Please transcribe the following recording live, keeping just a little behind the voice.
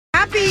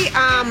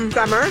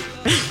summer.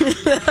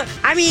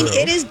 I mean,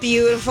 it is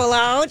beautiful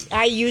out.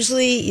 I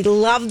usually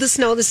love the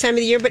snow this time of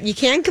the year, but you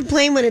can't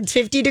complain when it's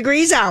 50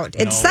 degrees out.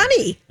 It's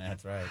sunny.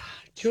 That's right.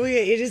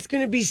 Julia, it is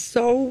going to be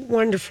so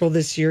wonderful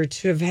this year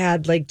to have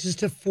had like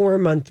just a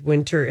 4-month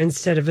winter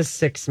instead of a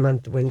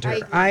 6-month winter.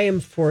 I am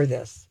for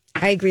this.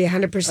 I agree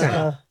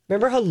 100%.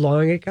 Remember how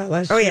long it got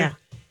last year? Oh, yeah.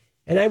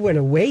 And I went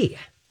away.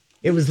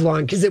 It was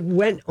long because it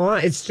went on.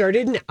 It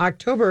started in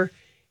October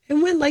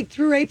and went like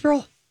through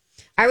April.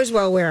 I was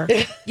well aware.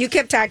 You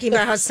kept talking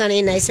about how sunny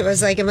and nice it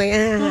was. Like, I'm like,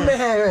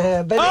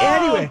 But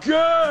anyway.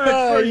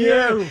 Good for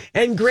you.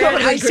 And Grant,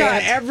 Totally I saw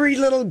Grant. every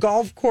little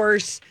golf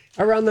course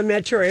around the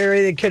metro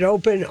area that could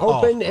open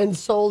and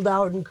sold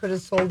out and could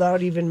have sold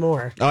out even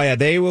more. Oh, yeah.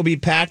 They will be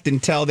packed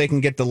until they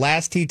can get the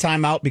last tee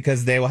time out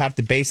because they will have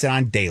to base it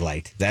on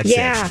daylight. That's it.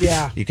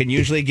 Yeah. You can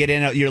usually get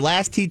in. Your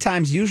last tee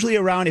time's usually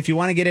around, if you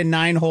want to get in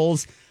 9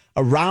 holes,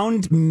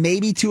 around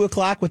maybe 2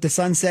 o'clock with the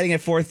sun setting at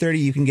 4:30,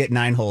 you can get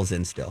 9 holes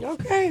in still.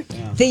 Okay.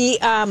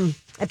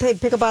 I played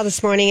pickleball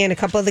this morning, and a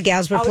couple of the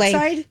gals were playing.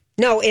 Outside?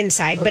 No,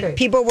 inside. Okay. But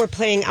people were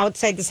playing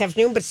outside this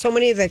afternoon. But so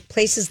many of the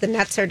places, the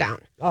nets are down.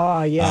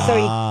 Oh, yeah. So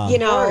you Of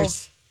know,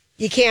 course.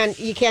 you can't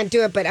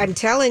do it. But I'm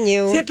telling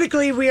you,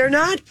 Typically, we are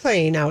not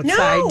playing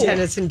outside No.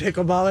 tennis and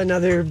pickleball and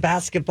other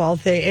basketball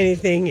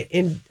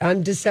anything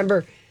on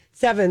December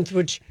 7th,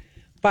 which,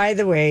 by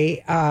the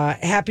way,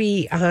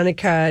 happy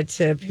Hanukkah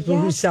to people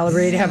who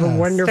celebrate. Have a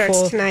wonderful,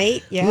 starts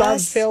tonight. Yes.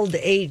 love-filled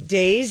 8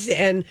 days.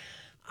 And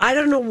I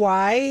don't know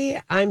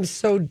why I'm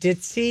so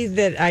ditzy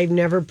that I've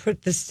never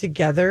put this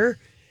together.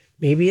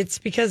 Maybe it's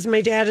because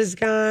my dad is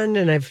gone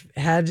and I've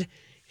had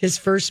his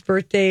first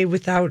birthday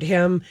without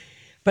him.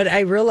 But I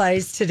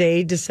realized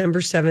today,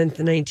 December 7th,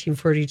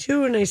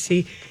 1942, and I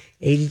see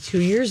 82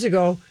 years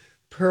ago,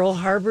 Pearl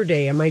Harbor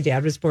Day. And my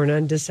dad was born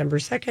on December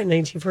 2nd,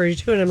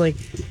 1942. And I'm like,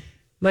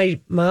 my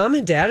mom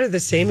and dad are the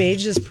same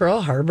age as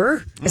Pearl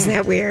Harbor. Isn't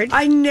that weird?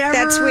 I never.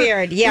 That's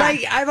weird. Yeah.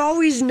 Like, I've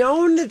always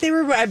known that they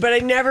were, but I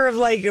never have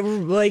like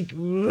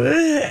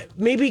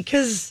maybe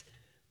because,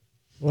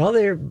 well,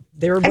 they were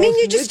both. I mean,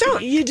 you just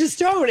don't. You just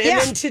don't. And Yeah.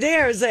 then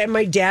today I was like,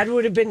 my dad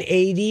would have been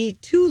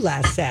 82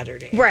 last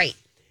Saturday. Right.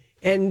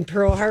 And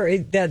Pearl Harbor,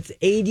 that's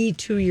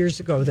 82 years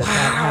ago that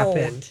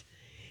happened.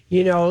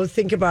 You know,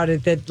 think about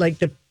it, that like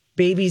the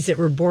babies that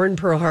were born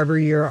Pearl Harbor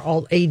year are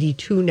all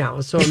 82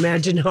 now. So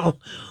imagine how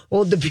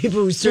old the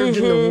people who served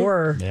in the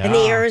war. Yeah. And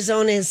the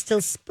Arizona is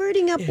still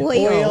spurting up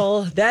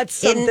oil. That's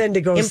something to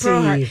go in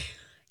Pearl Harbor. see.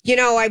 You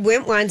know, I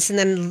went once, and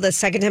then the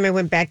second time I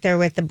went back there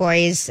with the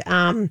boys,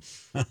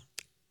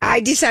 I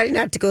decided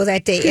not to go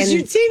that day. Because And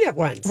you'd seen it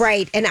once.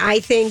 right, and I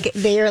think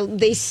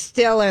they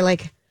still are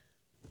like,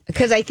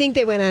 because I think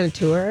they went on a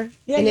tour,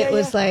 and it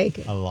was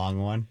like, A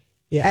long one.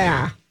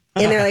 yeah.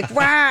 And they're like,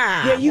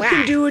 wow. Yeah, you wow.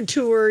 can do a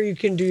tour. You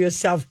can do a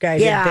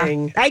self-guided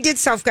thing. I did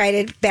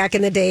self-guided back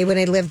in the day when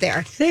I lived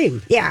there.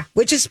 Same. Yeah,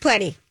 which is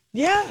plenty.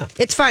 Yeah.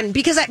 It's fun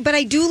because but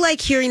I do like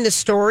hearing the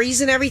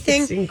stories and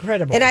everything. It's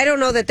incredible. And I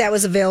don't know that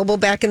was available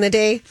back in the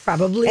day.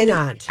 Probably And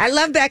not. I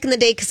love back in the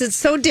day because it's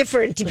so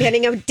different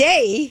depending on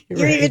day. You're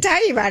Right. even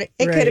talking about it.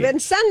 It could have Right. been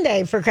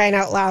Sunday, for crying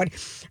out loud.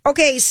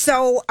 Okay,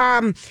 so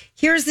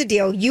here's the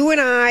deal. You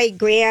and I,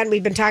 Grant,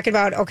 we've been talking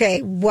about,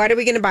 okay, what are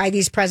we going to buy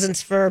these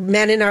presents for?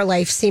 Men in our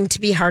life seem to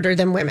be harder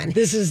than women.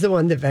 This is the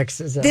one that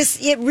vexes us.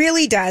 It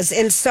really does.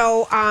 And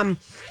so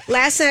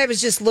last night I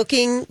was just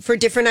looking for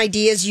different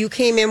ideas. You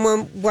came in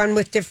one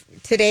with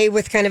today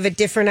with kind of a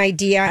different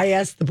idea. I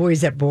asked the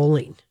boys at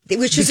bowling.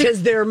 Which is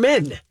because they're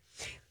men.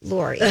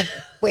 Lori,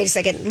 wait a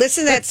second.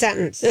 Listen to that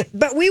sentence.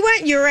 But we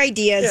want your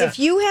ideas. Yeah. If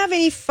you have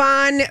any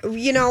fun,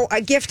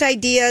 gift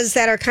ideas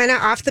that are kind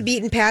of off the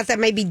beaten path that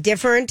might be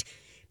different,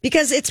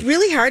 because it's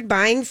really hard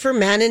buying for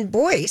men and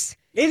boys.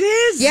 It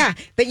is. Yeah.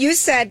 But you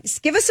said,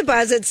 give us a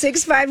buzz at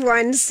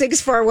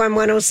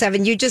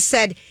 651-641-1007. You just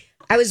said,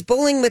 I was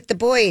bowling with the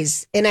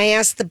boys, and I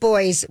asked the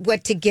boys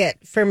what to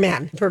get for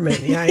men. For men.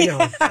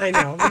 Yeah, I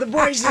know. But the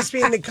boys just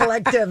being the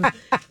collective,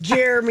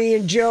 Jeremy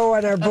and Joe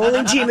on our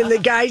bowling team, and the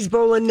guys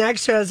bowling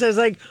next to us. I was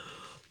like,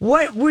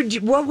 what would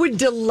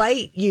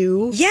delight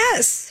you?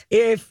 Yes.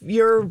 If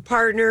your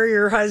partner,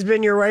 your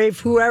husband, your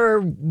wife, whoever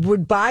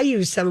would buy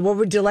you something, what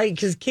would delight?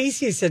 Because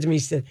Casey said to me, he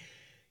said,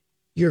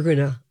 you're going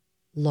to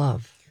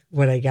love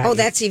what I got. Oh, you.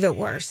 that's even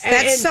worse.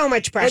 That's so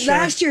much pressure. And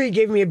last year, he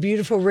gave me a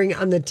beautiful ring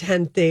on the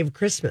 10th day of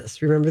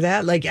Christmas. Remember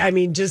that? Like, I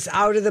mean, just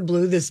out of the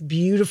blue, this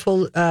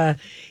beautiful.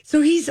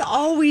 So he's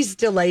always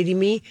delighting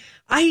me.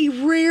 I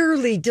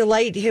rarely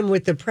delight him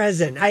with the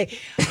present.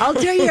 I'll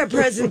tell you a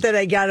present that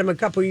I got him a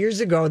couple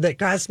years ago that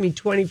cost me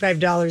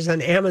 $25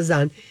 on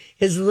Amazon.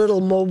 His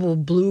little mobile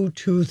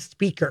Bluetooth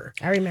speaker.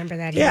 I remember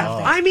that. Yeah,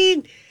 I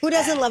mean, who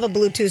doesn't love a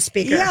Bluetooth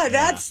speaker? yeah,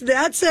 that's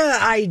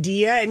an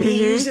idea, and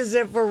he uses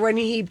it for when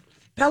he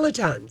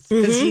Pelotons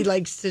because he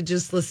likes to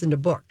just listen to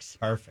books.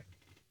 Perfect.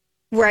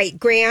 Right.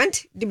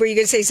 Grant, were you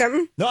going to say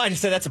something? No, I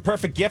just said that's a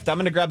perfect gift. I'm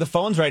going to grab the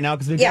phones right now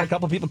because we've Yeah. got a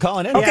couple people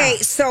calling in. Okay,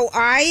 Yeah. so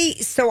I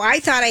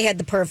thought I had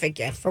the perfect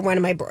gift for one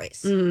of my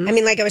boys. I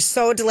mean, like, I was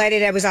so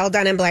delighted. I was all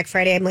done on Black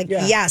Friday. I'm like,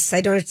 yes, I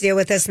don't have to deal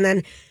with this. And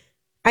then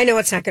I know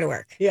it's not going to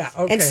work. Yeah,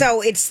 okay. And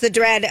so it's the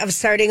dread of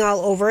starting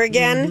all over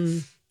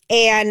again.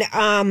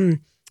 And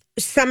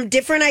some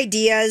different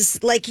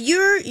ideas. Like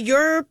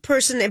your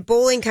person at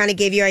bowling kind of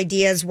gave you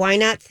ideas. Why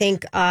not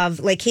think of,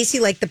 like Casey,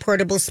 like the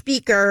portable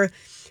speaker.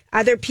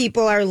 Other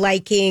people are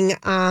liking,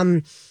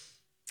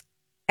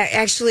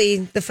 actually,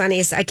 the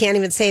funniest, I can't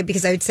even say it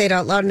because I would say it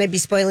out loud and I'd be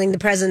spoiling the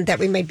present that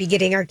we might be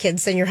getting our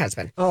kids and your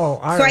husband. Oh,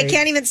 all so right. I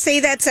can't even say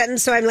that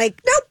sentence. So I'm like,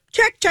 nope,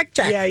 check.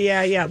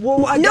 Yeah. Well,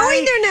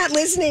 Knowing they're not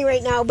listening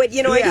right now, but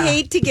Yeah. I'd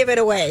hate to give it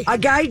away. a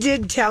guy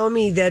did tell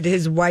me that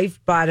his wife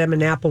bought him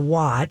an Apple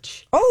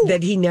Watch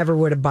that he never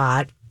would have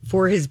bought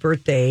for his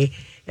birthday.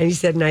 And he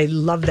said, and I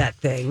love that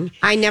thing.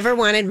 I never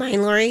wanted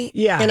mine, Lori.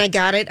 Yeah. And I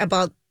got it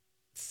about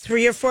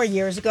 3 or 4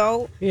 years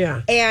ago.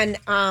 Yeah. And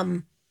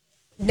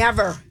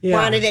never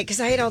wanted it because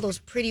I had all those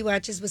pretty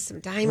watches with some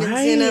diamonds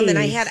in them, and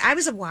I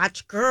was a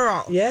watch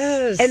girl.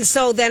 Yes. And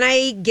so then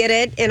I get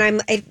it,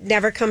 and it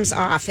never comes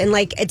off, and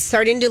like it's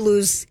starting to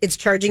lose its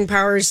charging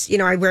powers. You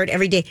know, I wear it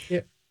every day. Yeah.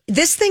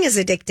 This thing is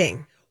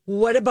addicting.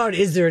 What about,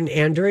 is there an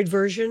Android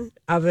version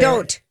of it?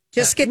 Don't.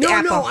 Just get the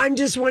Apple. No, I'm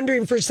just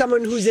wondering, for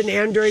someone who's an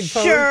Android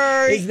phone,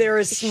 Sure. is there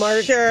a smart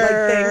like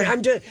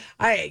thing?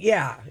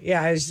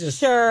 It's just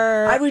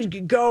Sure. I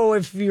would go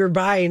if you're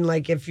buying,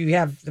 like, if you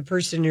have the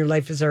person in your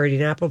life is already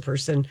an Apple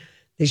person,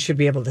 they should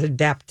be able to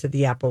adapt to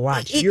the Apple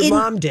Watch. Your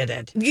mom did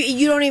it.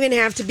 You don't even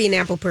have to be an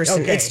Apple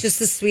person. Okay. It's just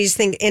the sweetest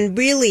thing. And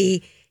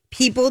really,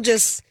 people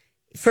just,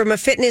 from a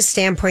fitness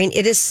standpoint,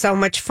 it is so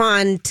much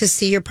fun to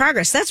see your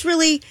progress. That's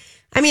really,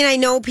 I mean, I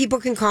know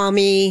people can call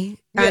me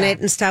on it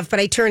and stuff, but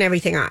I turn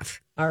everything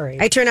off. All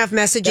right. I turn off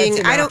messaging.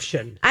 That's an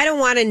option. I don't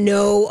want to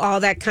know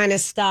all that kind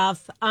of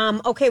stuff.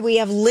 Okay, we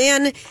have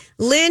Lynn.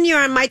 Lynn, you're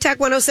on My Talk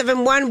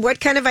 1071. What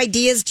kind of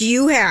ideas do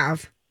you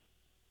have?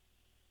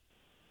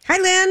 Hi,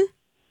 Lynn.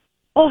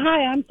 Oh,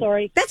 hi. I'm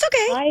sorry. That's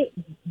okay.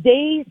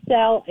 They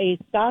sell a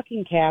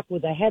stocking cap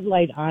with a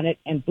headlight on it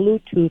and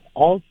Bluetooth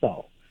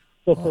also.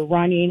 So for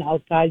running,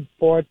 outside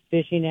sports,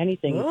 fishing,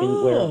 anything you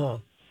can wear.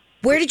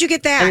 Where did you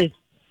get that? And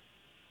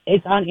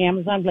it's on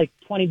Amazon, like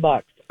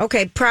 $20.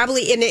 Okay,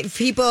 probably. And if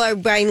people are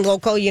buying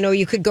local, you know,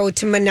 you could go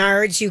to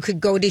Menards, you could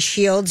go to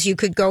Shields, you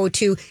could go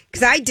to,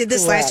 because I did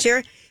this last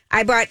year.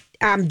 I bought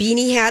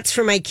beanie hats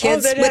for my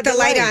kids with the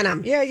light on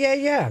them. Yeah.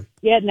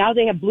 Yeah, now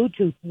they have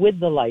Bluetooth with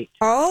the light.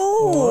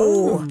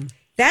 Oh,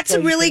 that's So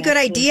a you really can good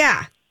actually-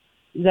 idea.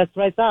 That's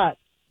what I thought.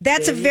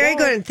 That's a very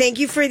good, and thank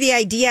you for the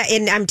idea.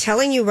 And I'm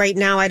telling you right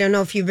now, I don't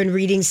know if you've been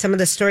reading some of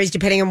the stories,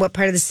 depending on what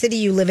part of the city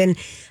you live in.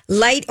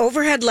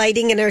 Overhead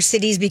lighting in our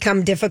cities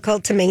become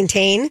difficult to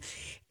maintain,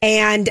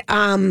 and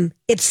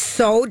it's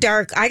so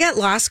dark. I got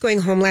lost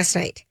going home last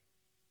night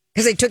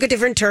because I took a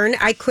different turn.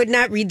 I could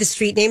not read the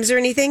street names or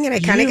anything, and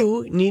I kind of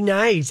You need an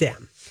eye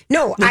exam.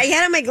 no. I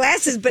had on my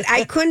glasses, but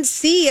I couldn't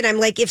see, and I'm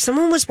like, if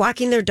someone was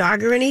walking their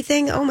dog or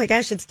anything, oh my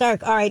gosh, it's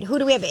dark. All right, who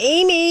do we have?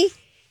 Amy,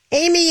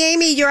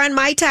 you're on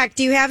My Talk.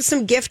 Do you have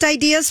some gift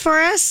ideas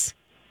for us?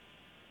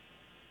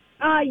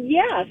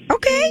 Yes.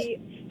 Okay.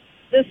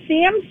 The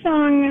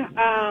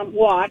Samsung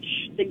watch,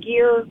 the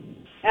Gear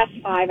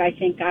S5, I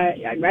think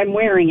I'm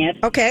wearing it.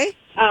 Okay.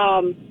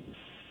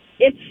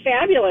 It's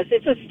fabulous.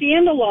 It's a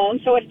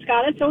standalone, so it's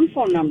got its own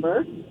phone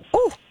number.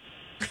 Oh,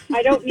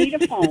 I don't need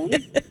a phone.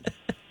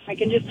 I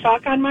can just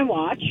talk on my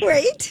watch.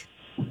 great.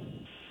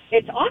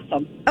 It's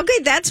awesome. Okay,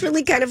 that's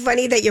really kind of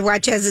funny that your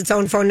watch has its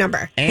own phone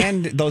number.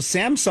 And those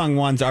Samsung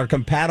ones are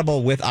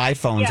compatible with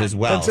iPhones as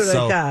well. That's what I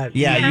so, thought.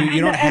 Yeah,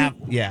 you don't And- have.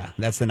 Yeah,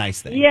 that's the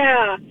nice thing.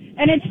 Yeah,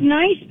 and it's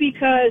nice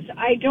because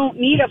I don't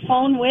need a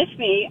phone with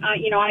me.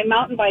 I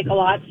mountain bike a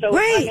lot, so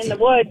Right. if I'm in the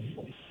woods,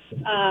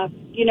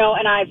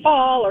 and I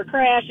fall or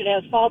crash, it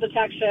has fall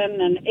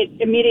detection, and it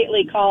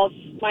immediately calls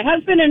my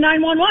husband and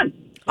 911.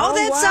 Oh,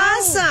 that's wow.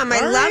 awesome. I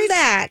All love right.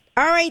 that.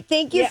 All right,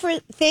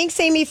 thanks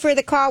Amy for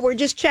the call. We're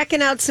just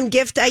checking out some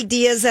gift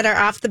ideas that are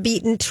off the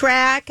beaten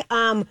track.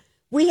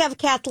 We have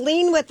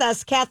Kathleen with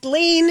us.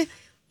 Kathleen,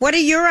 what are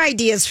your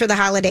ideas for the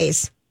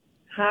holidays?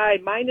 Hi,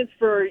 mine is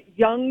for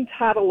young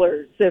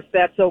toddlers, if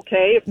that's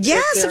okay. If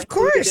Yes, they're of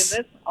course.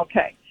 included in this.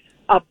 Okay.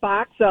 A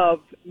box of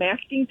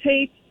masking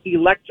tape,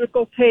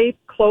 electrical tape,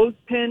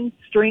 clothespin,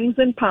 strings,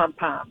 and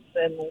pom-poms,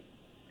 and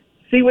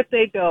see what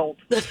they build.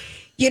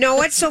 You know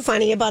what's so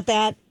funny about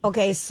that?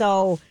 Okay,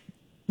 so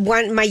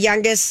my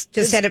youngest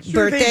just had a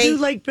birthday. They do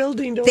like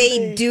building, don't They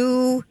they?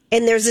 do,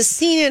 and there's a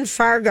scene in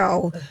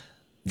Fargo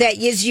that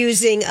is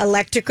using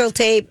electrical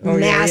tape,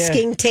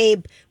 masking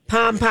tape,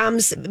 pom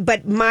poms.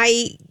 But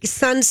my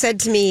son said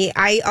to me,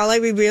 all I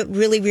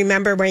really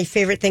remember, my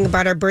favorite thing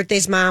about our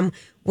birthdays, Mom,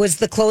 was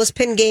the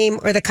clothespin game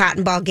or the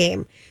cotton ball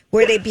game,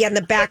 where they'd be on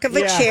the back of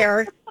a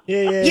chair.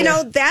 You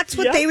know, that's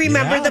what they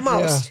remember the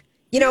most.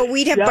 You know,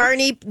 we'd have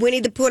Barney,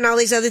 Winnie the Pooh, and all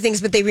these other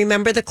things, but they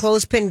remember the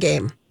clothespin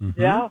game.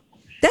 Yeah.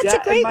 That's a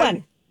great and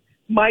one.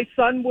 My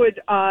son would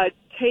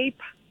tape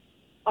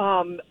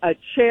a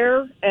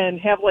chair and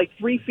have like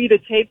 3 feet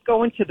of tape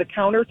going to the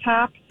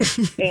countertop,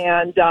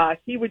 and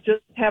he would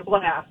just have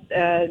laughs.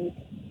 And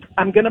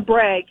I'm going to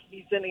brag.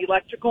 He's in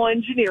electrical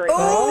engineering.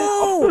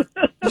 Oh,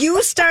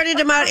 you started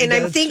him out, and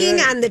I'm thinking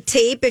on the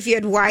tape, if you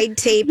had wide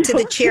tape to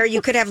the chair,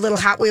 you could have little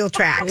Hot Wheel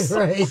tracks.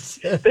 Right.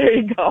 There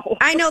you go.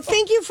 I know.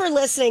 Thank you for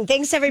listening.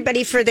 Thanks,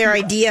 everybody, for their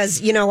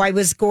ideas. You know, I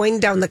was going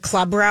down the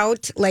club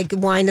route, like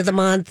wine of the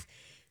month,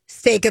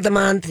 steak of the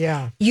month.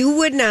 Yeah. You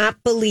would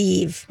not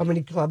believe. How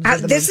many clubs?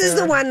 This is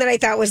the one that I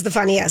thought was the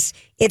funniest.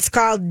 It's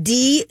called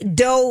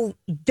Doughp,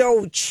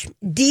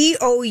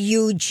 DOUGHP,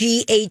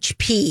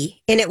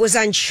 and it was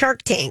on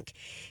Shark Tank.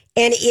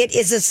 And it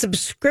is a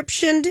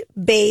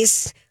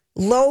subscription-based,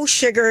 low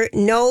sugar,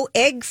 no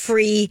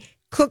egg-free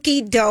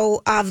cookie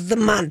dough of the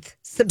month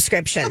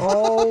subscription.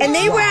 Oh, and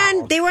they were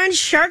on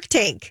Shark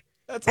Tank.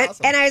 That's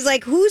awesome. And I was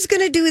like, who's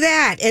going to do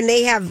that? And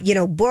they have,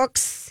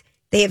 books,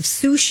 they have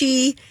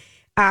sushi.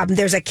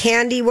 There's a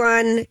candy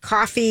one,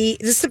 coffee.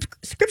 The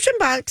subscription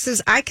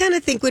boxes, I kind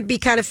of think would be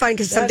kind of fun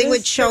because something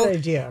would show,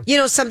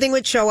 something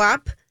would show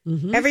up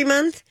every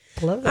month.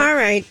 Love it. All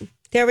right.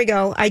 There we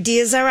go.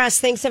 Ideas are us.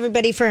 Thanks,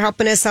 everybody, for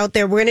helping us out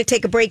there. We're going to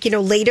take a break.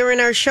 Later in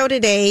our show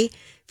today,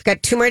 we've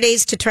got 2 more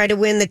days to try to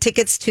win the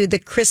tickets to the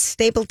Chris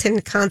Stapleton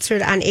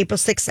concert on April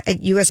 6th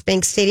at U.S.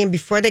 Bank Stadium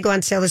before they go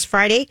on sale this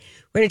Friday.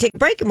 We're going to take a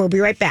break, and we'll be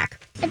right back.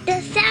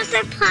 The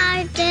Santa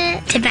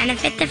Project to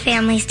benefit the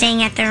family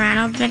staying at the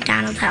Ronald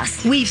McDonald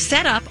House. We've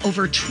set up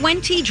over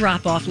 20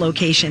 drop-off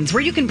locations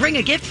where you can bring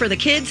a gift for the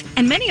kids,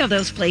 and many of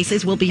those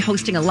places will be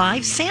hosting a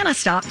live Santa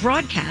Stop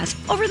broadcast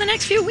over the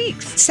next few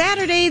weeks.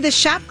 Saturday, the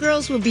Shop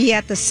Girls will be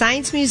at the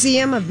Science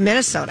Museum of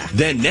Minnesota.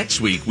 Then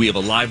next week, we have a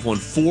live one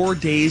 4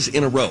 days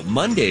in a row.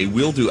 Monday,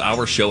 we'll do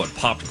our show at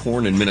Popped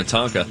Corn in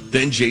Minnetonka.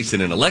 Then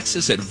Jason and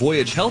Alexis at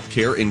Voyage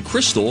Healthcare in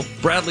Crystal.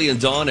 Bradley and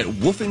Dawn at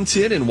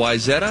Wolfington in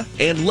Wayzata,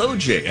 and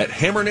LoJ at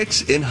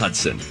Hammernix in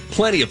Hudson.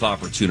 Plenty of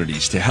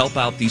opportunities to help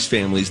out these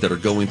families that are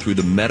going through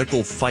the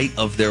medical fight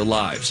of their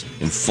lives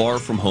and far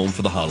from home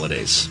for the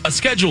holidays. A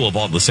schedule of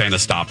all the Santa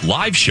Stop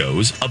live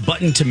shows, a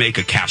button to make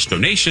a cash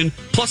donation,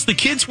 plus the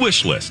kids'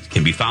 wish list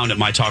can be found at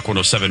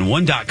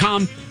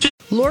mytalk1071.com.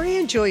 Lori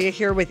and Julia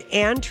here with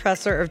Ann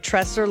Tresser of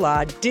Tresser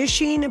Law,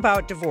 dishing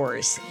about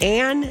divorce.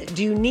 Ann,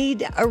 do you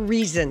need a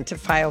reason to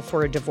file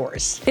for a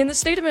divorce? In the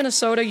state of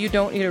Minnesota, you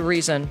don't need a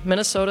reason.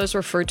 Minnesota is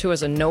referred to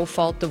as a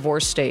no-fault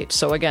divorce state.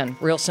 So again,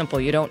 real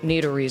simple, you don't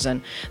need a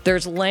reason.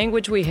 There's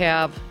language we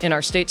have in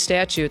our state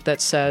statute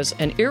that says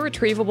an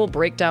irretrievable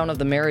breakdown of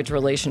the marriage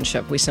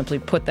relationship. We simply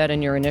put that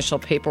in your initial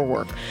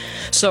paperwork.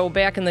 So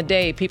back in the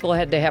day, people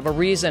had to have a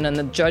reason, and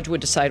the judge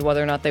would decide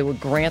whether or not they would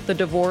grant the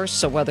divorce.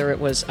 So whether it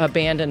was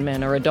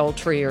abandonment or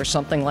adultery or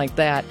something like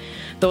that,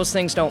 those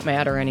things don't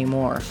matter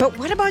anymore. But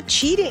what about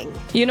cheating?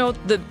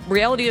 The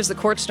reality is the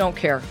courts don't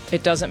care.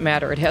 It doesn't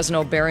matter. It has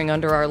no bearing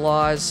under our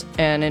laws.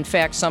 And in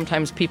fact,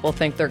 sometimes people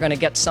think they're going to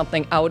get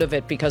something out of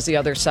it because the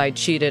other side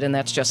cheated, and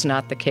that's just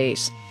not the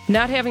case.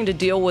 Not having to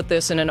deal with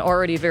this in an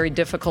already very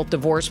difficult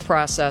divorce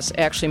process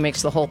actually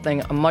makes the whole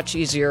thing much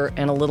easier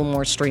and a little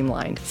more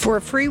streamlined. For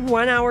a free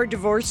 1-hour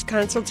divorce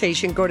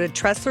consultation, go to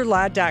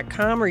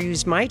TresserLaw.com or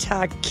use my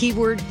talk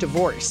keyword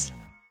divorce.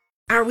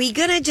 Are we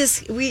going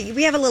to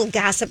we have a little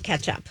gossip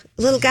catch up,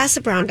 a little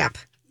gossip roundup.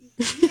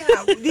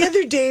 Yeah, the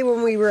other day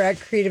when we were at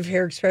Creative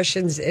Hair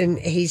Expressions in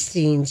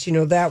Hastings,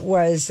 that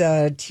was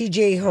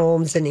TJ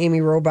Holmes and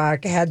Amy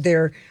Robach had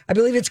their, I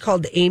believe it's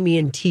called Amy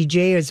and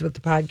TJ is what the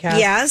podcast.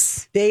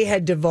 Yes. They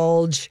had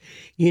divulged,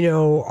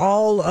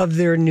 all of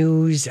their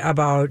news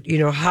about,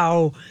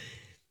 how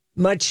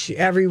much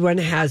everyone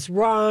has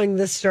wrong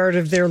the start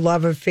of their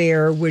love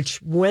affair,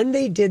 which when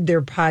they did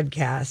their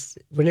podcast,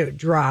 when it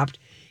dropped,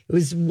 it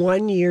was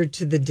 1 year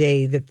to the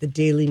day that the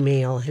Daily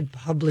Mail had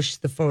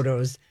published the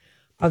photos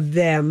of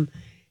him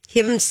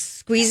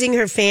squeezing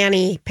her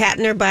fanny,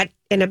 patting her butt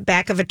in the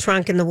back of a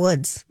trunk in the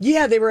woods.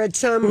 Yeah, they were at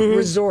some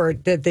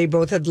resort that they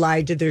both had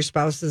lied to their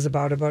spouses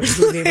about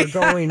who they were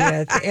going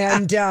with.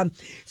 And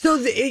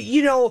so,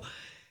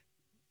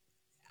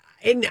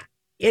 an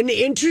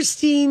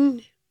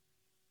interesting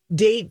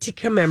date to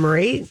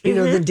commemorate,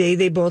 the day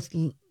they both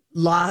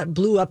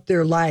blew up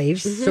their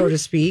lives, so to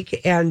speak.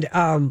 And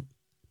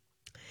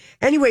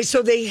anyway,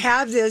 so they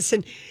have this,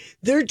 and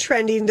they're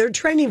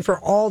trending for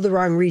all the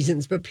wrong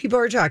reasons, but people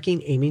are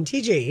talking Amy and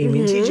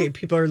TJ.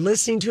 People are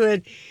listening to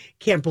it,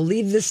 can't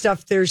believe the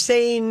stuff they're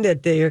saying,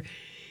 that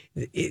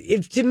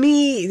to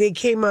me, they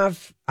came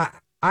off,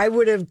 I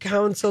would have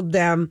counseled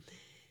them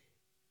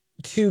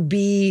to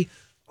be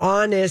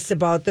honest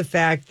about the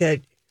fact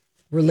that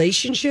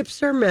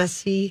relationships are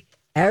messy.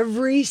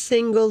 Every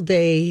single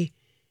day,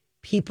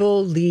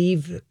 people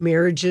leave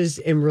marriages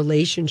and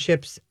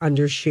relationships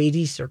under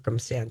shady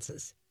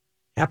circumstances.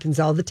 Happens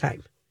all the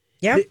time.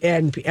 Yeah,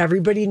 and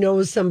everybody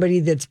knows somebody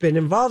that's been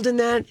involved in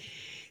that.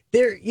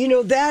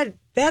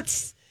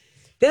 That's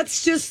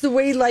just the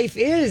way life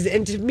is.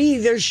 And to me,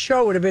 their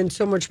show would have been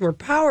so much more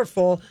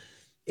powerful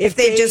if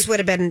they just would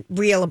have been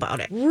real about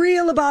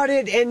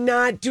it, and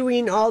not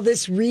doing all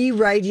this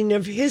rewriting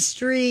of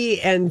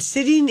history and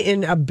sitting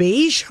in a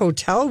beige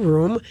hotel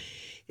room.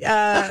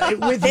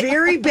 with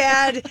very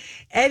bad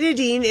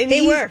editing.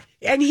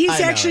 And he's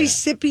actually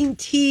sipping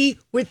tea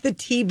with the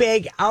tea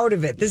bag out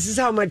of it. This is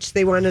how much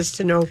they want us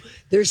to know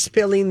they're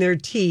spilling their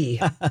tea.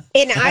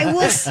 And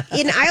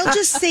I'll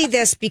just say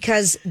this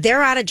because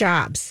they're out of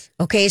jobs.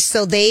 Okay,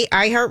 so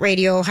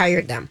iHeartRadio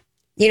hired them.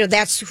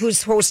 That's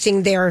who's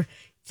hosting their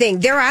thing.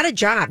 They're out of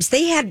jobs.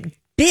 They had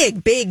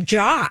big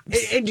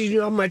jobs. And do you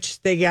know how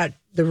much they got?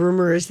 The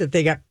rumor is that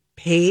they got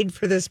paid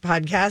for this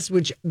podcast,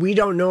 which we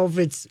don't know if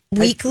it's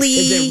weekly.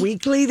 Is it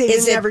weekly? They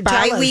didn't ever tell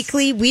us.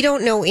 Bi-weekly? We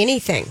don't know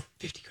anything.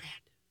 50 grand.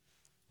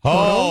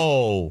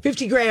 Oh.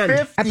 50 grand.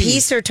 50. A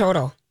piece or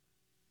total?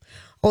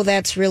 Oh,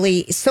 that's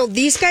really... So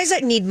these guys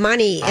need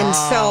money. And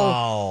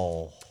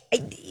so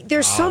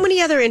there's so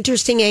many other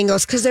interesting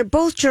angles because they're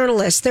both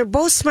journalists. They're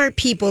both smart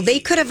people. They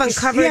could have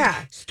uncovered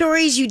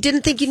stories you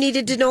didn't think you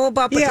needed to know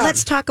about. But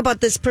let's talk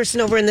about this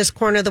person over in this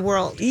corner of the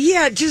world.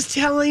 Yeah, just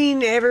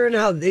telling everyone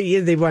how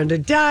they wanted to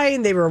die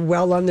and they were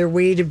well on their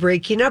way to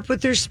breaking up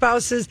with their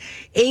spouses.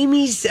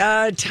 Amy's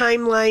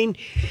timeline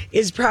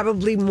is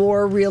probably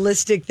more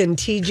realistic than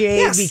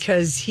TJ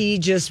because he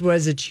just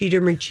was a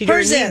cheater McCheater.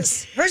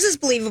 Hers is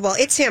believable.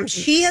 It's him.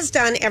 She has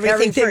done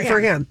everything for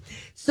him.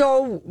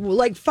 So,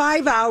 like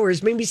 5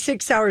 hours, maybe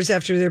 6 hours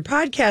after their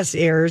podcast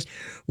airs,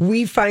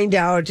 we find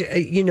out,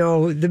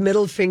 the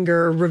middle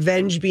finger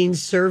revenge being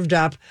served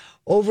up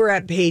over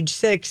at Page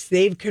 6.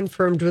 They've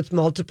confirmed with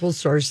multiple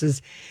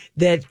sources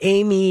that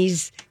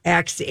Amy's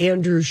ex,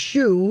 Andrew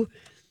Shue,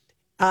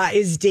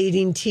 is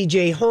dating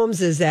TJ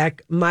Holmes'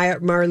 ex,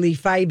 Marley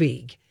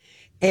Feibig.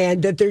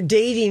 And that they're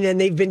dating,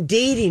 and they've been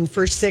dating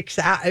for 6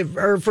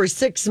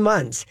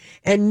 months,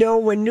 and no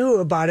one knew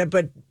about it,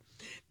 but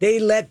they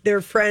let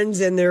their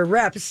friends and their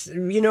reps,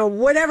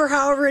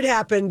 however it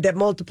happened, that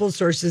multiple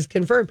sources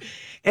confirmed,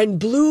 and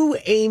blew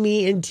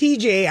Amy and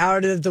TJ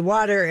out of the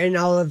water. And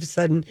all of a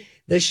sudden,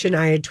 the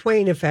Shania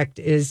Twain effect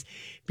is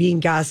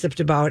being gossiped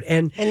about.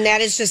 And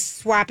that is just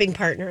swapping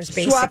partners,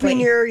 basically.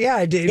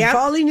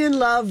 Falling in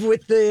love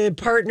with the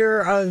partner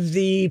of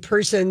the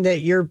person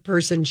that your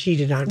person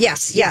cheated on.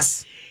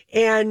 Yes.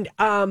 And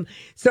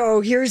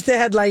so here's the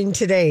headline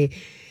today.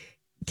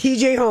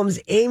 TJ Holmes,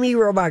 Amy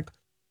Robach,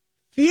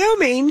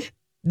 fuming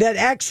that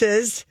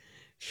exes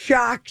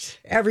shocked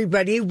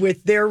everybody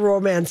with their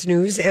romance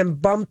news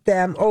and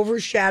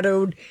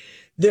overshadowed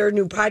their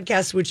new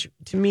podcast, which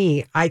to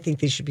me, I think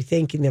they should be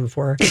thanking them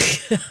for.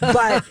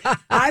 But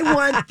I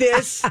want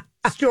this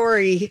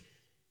story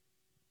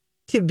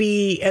to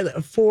be a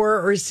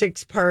 4 or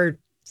 6 part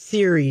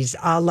series,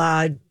 a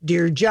la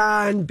Dear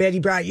John, Betty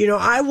Brant.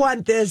 I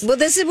want this. Well,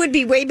 this would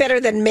be way better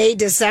than May,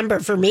 December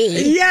for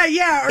me.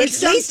 Yeah. At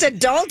least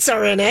adults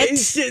are in it.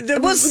 The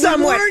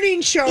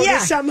morning show to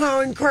somehow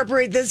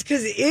incorporate this,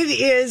 because it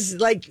is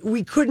like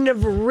we couldn't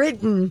have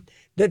written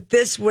that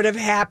this would have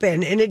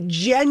happened. And it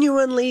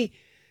genuinely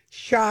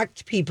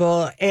shocked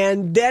people.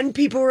 And then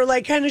people were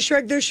like, kind of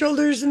shrugged their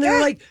shoulders, and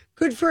they're like,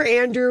 good for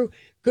Andrew.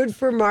 Good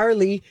for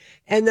Marley.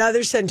 And the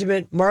other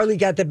sentiment, Marley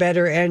got the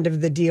better end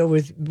of the deal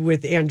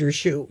with Andrew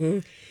Shue. Mm-hmm.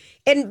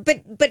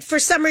 And but for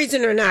some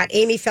reason or not,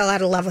 Amy fell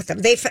out of love with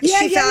him. She fell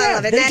out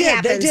of love, and that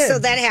happens. So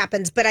that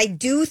happens. But I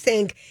do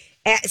think,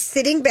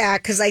 sitting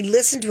back, because I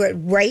listened to it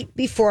right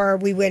before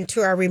we went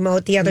to our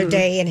remote the other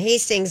day in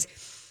Hastings,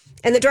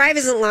 and the drive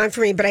isn't long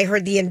for me, but I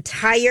heard the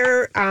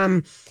entire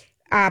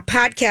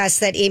podcast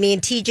that Amy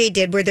and TJ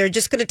did, where they're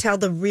just going to tell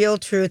the real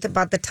truth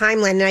about the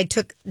timeline. And I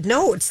took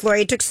notes,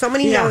 Lori. I took so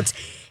many notes,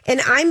 and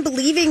I'm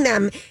believing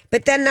them.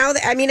 But then now,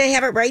 I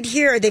have it right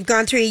here. They've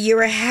gone through a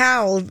year of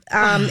hell,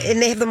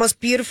 and they have the most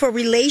beautiful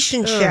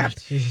relationship.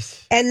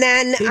 And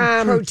then they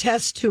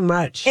protest too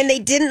much, and they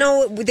didn't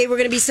know they were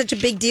going to be such a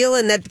big deal,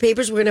 and that the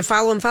papers were going to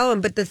follow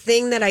them. But the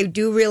thing that I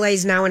do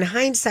realize now in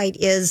hindsight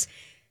is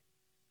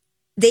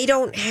they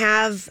didn't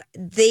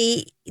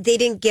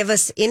give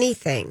us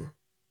anything.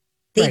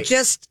 They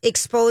just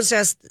exposed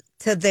us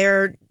to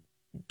their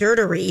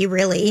dirtery,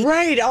 really.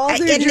 Right, all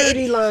their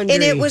dirty laundry.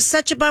 And it was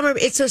such a bummer.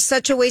 It was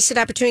such a wasted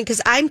opportunity,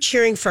 because I'm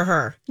cheering for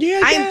her.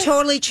 I am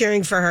totally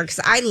cheering for her, because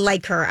I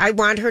like her. I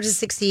want her to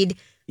succeed.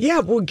 Yeah,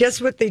 well,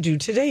 guess what they do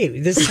today?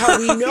 This is how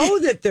we know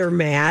that they're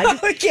mad.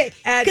 Okay,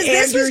 because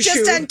this was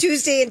just on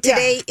Tuesday, and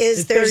today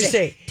is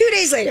Thursday. 2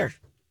 days later.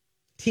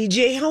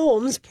 TJ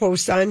Holmes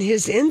posts on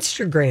his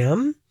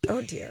Instagram.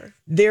 Oh, dear.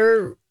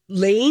 They're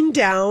laying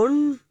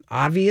down...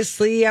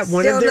 obviously at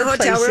one of their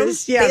hotel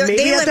places. Room. Yeah,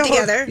 they live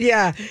together.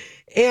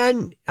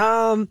 And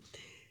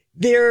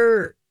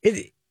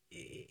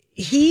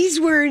he's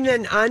wearing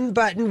an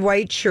unbuttoned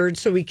white shirt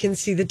so we can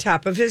see the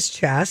top of his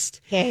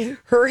chest. Okay.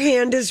 Her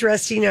hand is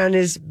resting on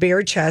his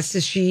bare chest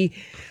as she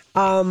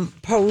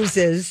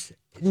poses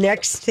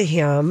next to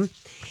him.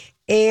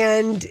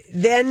 And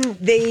then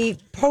they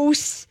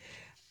post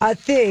a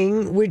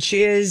thing which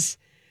is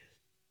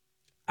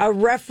a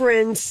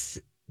reference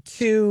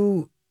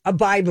to a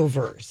Bible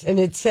verse, and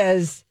it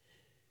says,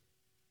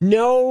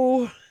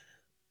 "No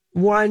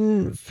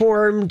one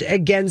formed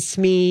against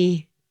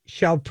me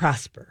shall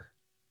prosper."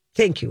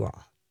 Thank you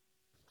all.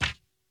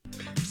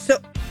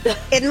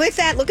 And with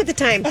that, look at the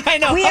time. I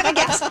know. We have a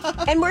guest.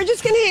 And we're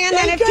just going to hand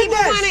that. If people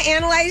want to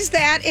analyze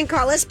that and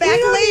call us back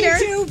later.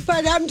 Need to,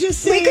 but I'm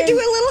just saying. We could do a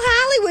little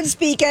Hollywood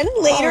speaking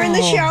later in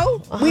the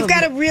show. We've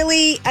got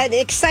an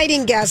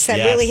exciting guest that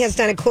really has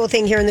done a cool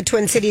thing here in the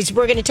Twin Cities.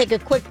 We're going to take a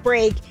quick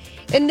break.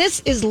 And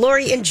this is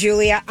Lori and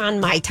Julia on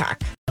My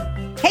Talk.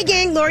 Hey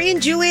gang, Lori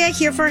and Julia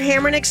here for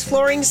Hammernix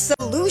Flooring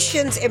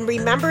Solutions. And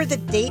remember, the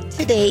date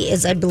today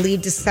is, I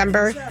believe,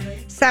 December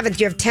 7th.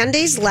 You have 10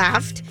 days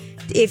left.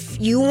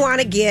 If you want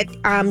to get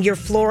your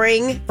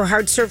flooring or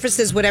hard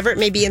surfaces, whatever it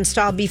may be,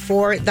 installed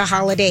before the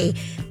holiday,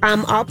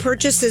 all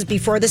purchases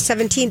before the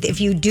 17th,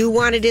 if you do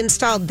want it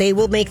installed, they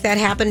will make that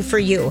happen for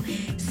you.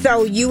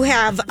 So you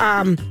have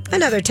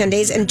another 10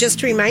 days. And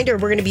just a reminder,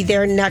 we're going to be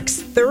there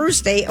next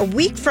Thursday, a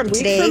week from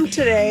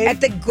today,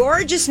 at the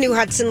gorgeous new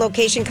Hudson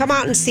location. Come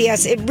out and see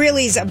us. It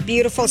really is a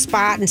beautiful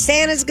spot. And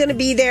Santa's going to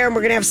be there, and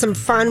we're going to have some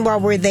fun while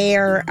we're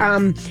there.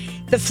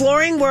 The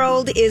flooring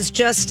world is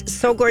just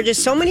so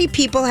gorgeous. So many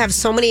people have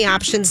so many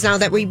options now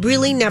that we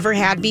really never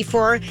had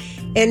before.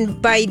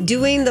 And by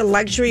doing the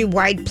luxury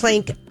wide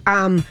plank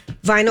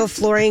vinyl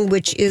flooring,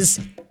 which is,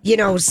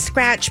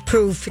 scratch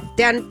proof,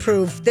 dent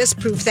proof, this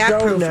proof,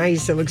 that proof. So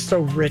nice. It looks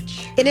so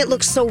rich. And it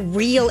looks so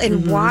real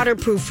and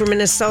waterproof for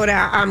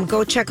Minnesota.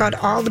 Go check out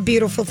all the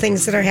beautiful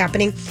things that are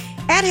happening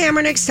at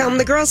Hammernix. Tell them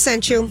the girl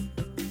sent you.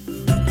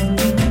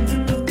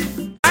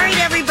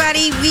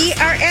 We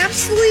are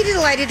absolutely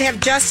delighted to have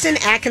Justin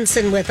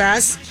Atkinson with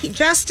us.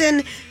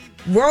 Justin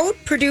wrote,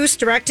 produced,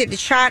 directed,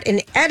 shot,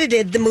 and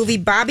edited the movie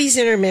Bobby's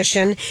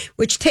Intermission,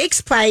 which takes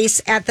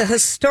place at the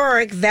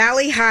historic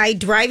Valley High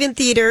Drive-In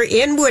Theater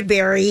in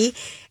Woodbury.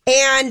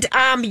 And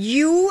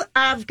you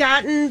have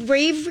gotten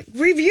rave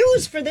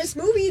reviews for this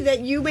movie that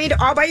you made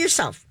all by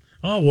yourself.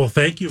 Oh, well,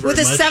 thank you very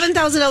much. With a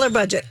 $7,000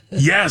 budget.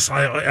 Yes,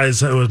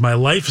 it was my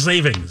life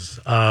savings.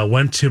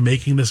 Went to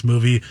making this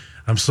movie.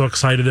 I'm so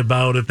excited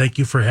about it. Thank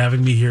you for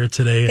having me here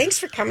today. Thanks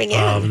for coming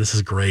in. This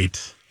is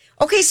great.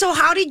 Okay, so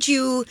how did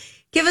you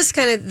give us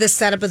kind of the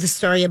setup of the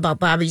story about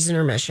Bobby's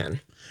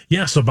Intermission?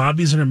 Yeah, so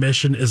Bobby's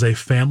Intermission is a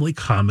family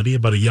comedy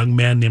about a young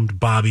man named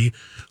Bobby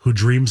who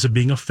dreams of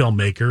being a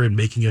filmmaker and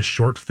making a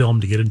short film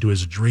to get into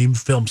his dream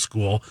film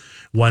school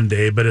one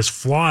day. But his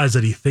flaw is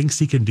that he thinks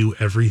he can do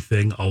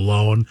everything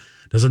alone,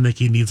 doesn't think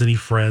he needs any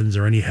friends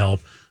or any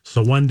help.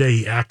 So one day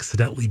he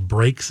accidentally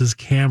breaks his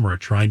camera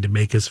trying to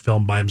make his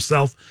film by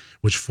himself,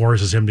 which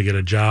forces him to get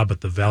a job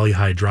at the Valley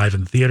High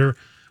Drive-In Theater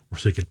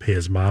so he could pay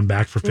his mom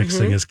back for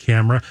fixing his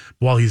camera.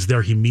 While he's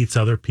there, he meets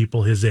other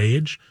people his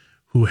age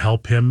who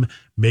help him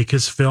make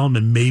his film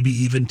and maybe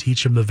even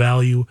teach him the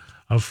value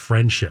of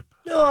friendship.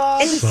 Oh,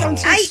 it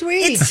sounds so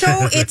sweet.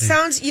 It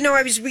sounds,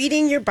 I was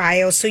reading your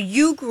bio. So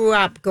you grew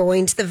up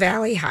going to the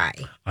Valley High.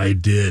 I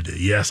did.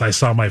 Yes. I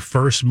saw my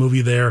first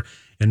movie there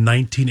in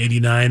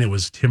 1989. It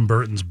was Tim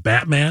Burton's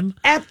Batman.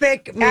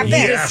 Epic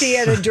to see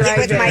at a drive-in.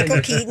 With Michael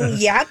Keaton.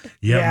 Yep.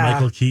 Yeah,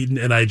 Michael Keaton.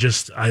 And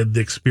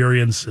the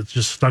experience, it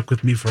just stuck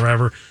with me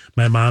forever.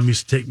 My mom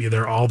used to take me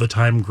there all the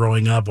time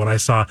growing up. When I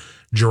saw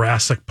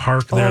Jurassic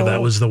Park there,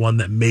 that was the one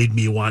that made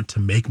me want to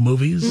make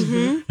movies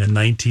in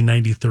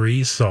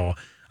 1993. So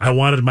I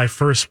wanted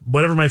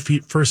whatever my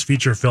first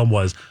feature film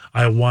was,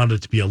 I wanted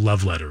it to be a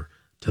love letter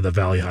to the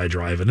Valley High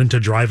Drive-In and to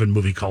drive-in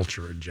movie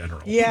culture in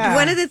general. Yeah.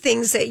 One of the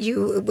things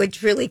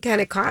which really kind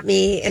of caught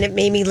me and it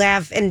made me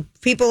laugh, and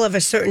people of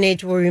a certain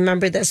age will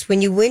remember this,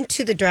 when you went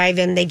to the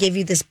drive-in, they gave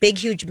you this big,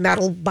 huge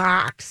metal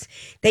box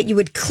that you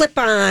would clip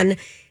on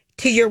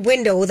to your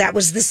window. That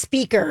was the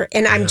speaker.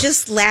 And I'm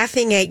just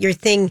laughing at your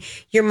thing,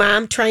 your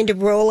mom trying to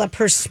roll up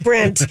her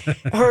Sprint,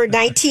 her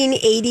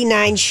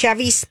 1989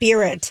 Chevy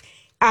Spirit,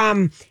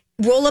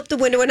 roll up the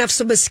window enough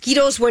so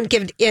mosquitoes wouldn't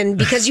get in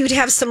because you'd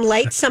have some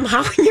light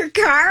somehow in your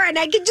car, and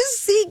I could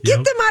just get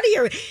them out of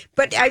here.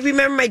 But I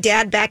remember my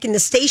dad backing the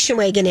station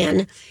wagon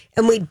in,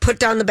 and we'd put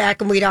down the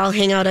back and we'd all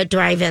hang out at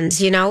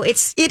drive-ins.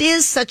 It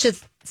is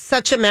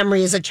such a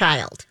memory as a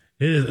child.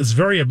 It's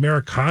very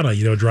Americana.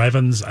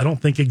 Drive-ins I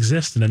don't think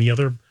exist in any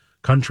other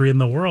country in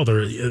the world.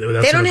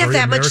 They don't have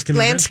that much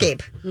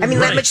landscape. I mean,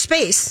 that much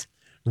space.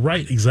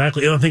 Right,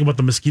 exactly. And the thing about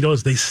the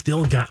mosquitoes, they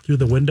still got through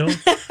the window,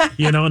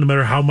 no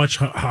matter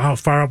how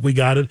far up we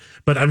got it.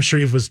 But I'm sure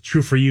it was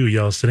true for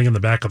you, sitting in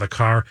the back of the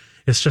car.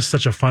 It's just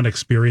such a fun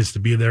experience to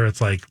be there. It's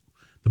like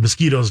the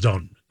mosquitoes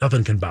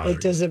nothing can bother you.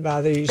 It doesn't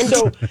bother you.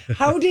 So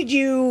how did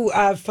you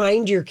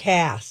find your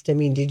cast? I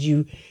mean, did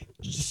you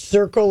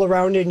circle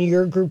around in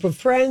your group of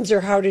friends, or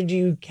how did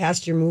you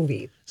cast your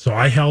movie? So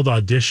I held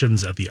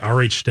auditions at the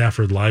R.H.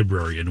 Stafford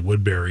Library in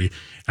Woodbury.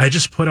 I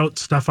just put out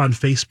stuff on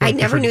Facebook. I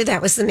never knew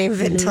that was the name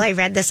of it until I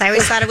read this. I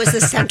always thought it was the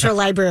Central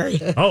Library.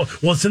 Oh,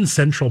 well, it's in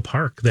Central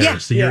Park there. Yeah,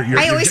 so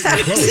I always thought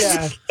it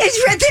was.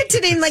 I read that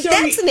today and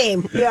that's the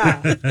name.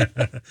 Yeah.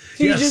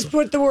 So you just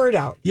put the word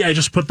out. Yeah, I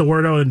just put the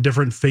word out in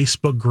different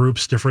Facebook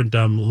groups, different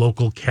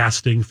local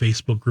casting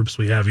Facebook groups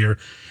we have here.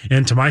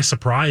 And to my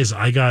surprise,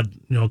 I got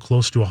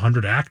close to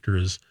 100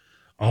 actors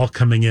all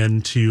coming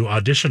in to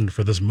audition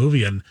for this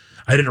movie. And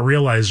I didn't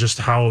realize just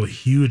how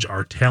huge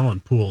our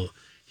talent pool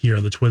here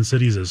in the Twin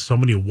Cities is so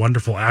many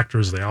wonderful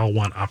actors. They all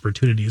want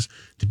opportunities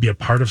to be a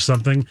part of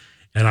something.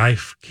 And I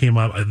came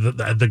up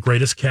the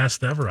greatest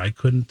cast ever. I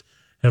couldn't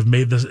have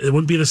made this. It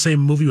wouldn't be the same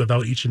movie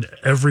without each and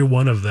every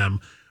one of them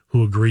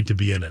who agreed to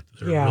be in it.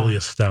 They're really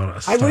astounding.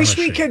 I wish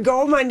we could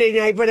go Monday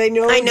night, but I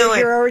know that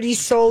you're already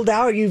sold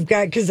out. You've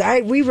got, because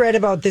we read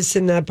about this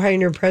in the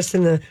Pioneer Press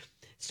and the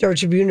Star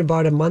Tribune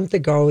about a month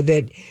ago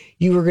that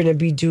you were going to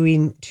be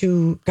doing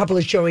couple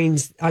of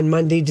showings on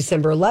Monday,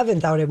 December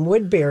 11th out in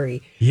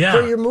Woodbury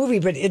for your movie,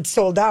 but it's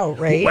sold out,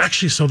 right? Well,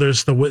 actually, so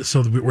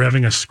we're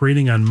having a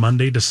screening on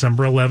Monday,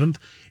 December 11th,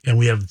 and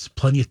we have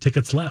plenty of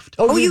tickets left.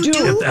 Oh, you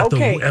do?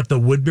 At the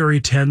Woodbury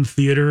 10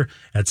 Theater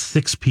at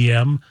 6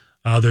 p.m.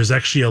 There's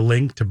actually a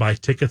link to buy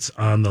tickets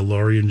on the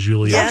Lori and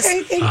Julia. Yes,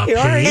 thank you.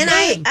 Page.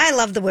 And I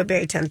love the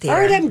Woodbury 10 Theater.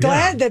 All right, I'm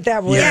glad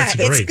that works. Yeah,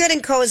 it's good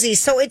and cozy.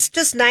 So it's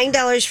just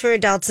 $9 for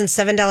adults and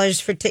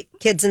 $7 for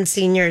kids and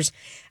seniors.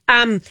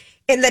 And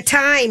the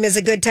time is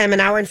a good time, 1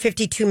 hour and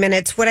 52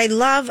 minutes. What I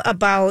love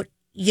about,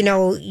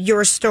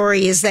 your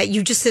story is that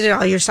you just did it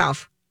all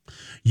yourself.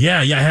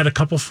 Yeah. I had a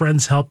couple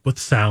friends help with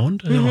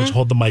sound. Just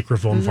hold the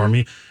microphone for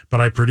me.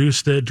 But I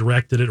produced it,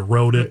 directed it,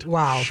 wrote it,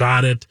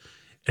 shot it.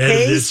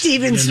 Hey,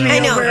 Steven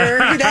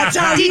Spielberg. That's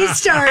how he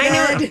started.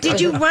 I know. Did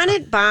you run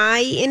it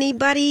by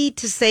anybody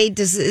to say,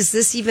 is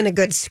this even a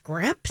good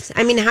script?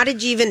 I mean, how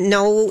did you even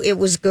know it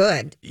was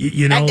good?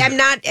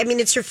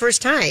 It's your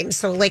first time.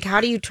 So, how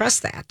do you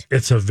trust that?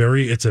 It's a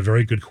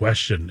very good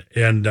question.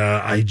 And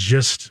I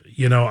just,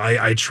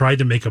 I tried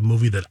to make a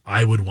movie that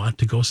I would want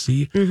to go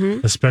see,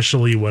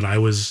 especially when I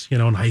was, in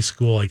high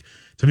school.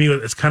 To me,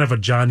 it's kind of a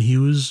John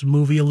Hughes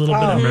movie a little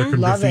bit, American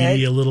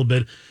Graffiti a little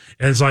bit.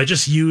 And so I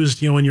just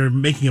used, when you're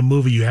making a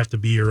movie, you have to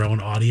be your own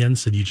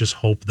audience, and you just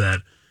hope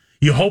that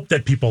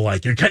people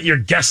like you're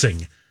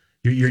guessing,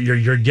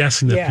 you're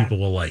guessing that people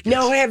will like it.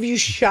 Now, have you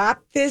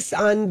shopped this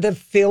on the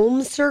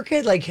film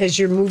circuit? Has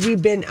your movie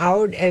been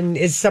out, and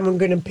is someone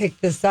going to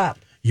pick this up?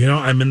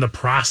 I'm in the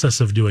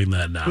process of doing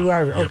that now. You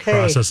are okay. In the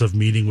process of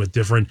meeting with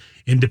different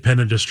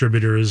independent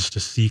distributors to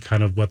see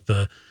kind of what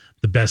the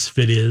best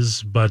fit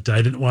is, but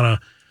I didn't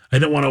want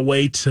to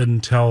wait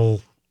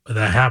until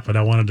that happened.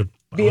 I wanted to.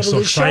 Be able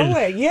to show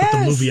it, put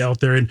the movie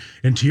out there.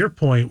 And to your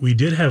point, we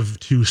did have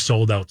 2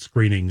 sold out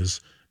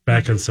screenings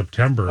back in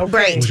September,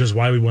 which is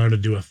why we wanted to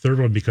do a third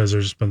one, because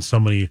there's been so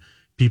many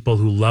people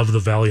who love the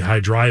Valley High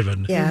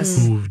Drive-In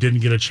who didn't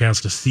get a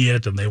chance to see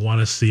it, and they want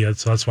to see it.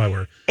 So that's why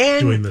we're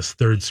doing this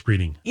third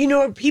screening.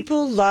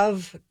 People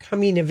love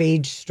coming of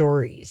age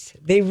stories.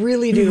 They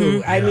really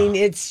do. I mean,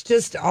 it's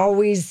just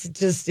always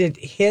it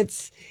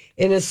hits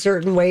in a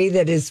certain way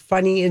that is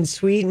funny and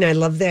sweet. And I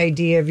love the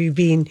idea of you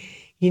being,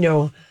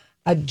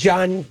 a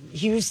John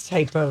Hughes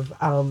type of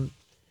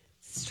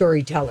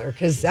storyteller,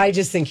 because I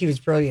just think he was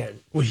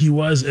brilliant. Well, he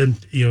was, and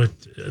the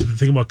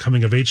thing about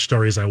coming of age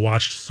stories, I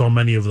watched so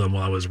many of them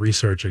while I was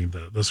researching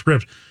the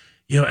script.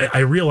 I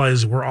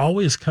realized we're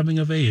always coming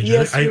of age.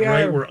 Yes, we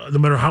are. Right? No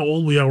matter how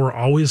old we are, we're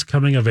always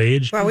coming of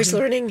age. We're always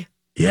learning.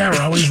 Yeah,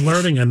 we're always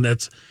learning,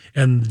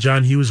 and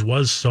John Hughes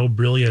was so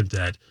brilliant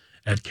at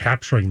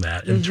capturing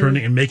that and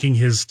turning and making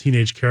his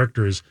teenage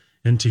characters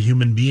into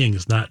human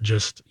beings, not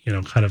just,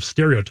 kind of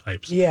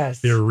stereotypes.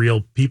 Yes. They're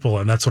real people,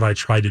 and that's what I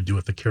tried to do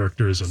with the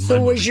characters. So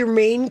was your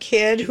main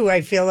kid, who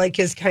I feel like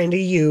is kind of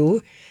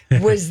you,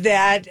 was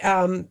that,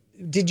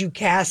 did you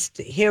cast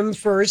him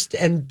first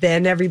and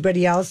then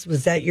everybody else?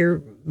 Was that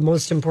your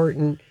most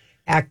important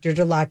actor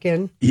to lock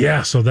in?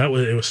 Yeah, so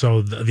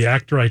the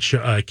actor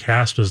I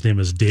cast, his name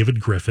is David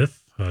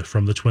Griffith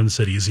from the Twin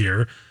Cities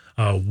here,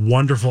 a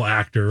wonderful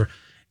actor,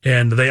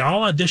 and they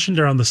all auditioned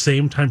around the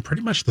same time,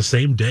 pretty much the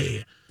same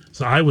day.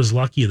 So I was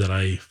lucky that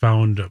I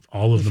found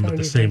all of them at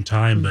the same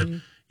time. But,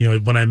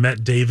 when I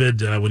met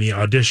David, when he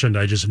auditioned,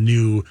 I just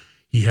knew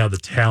he had the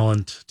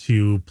talent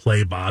to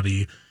play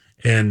Bobby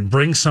and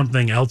bring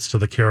something else to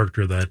the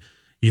character that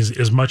is,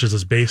 as much as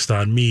it's based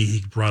on me,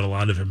 he brought a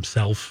lot of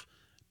himself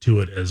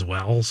to it as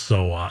well.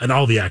 So, and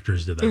all the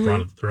actors did that,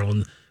 brought their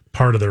own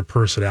part of their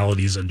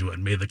personalities into it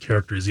and made the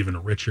characters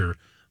even richer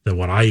than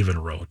what I even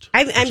wrote.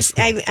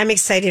 I'm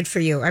excited for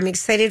you. I'm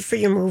excited for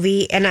your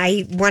movie. And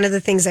one of the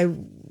things I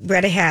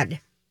read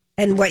ahead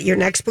and what your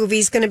next movie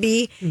is going to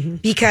be,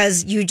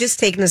 because you just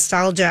take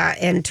nostalgia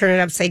and turn it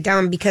upside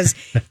down, because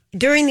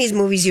during these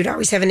movies, you'd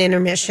always have an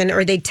intermission,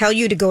 or they'd tell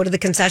you to go to the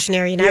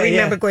concessionary. And I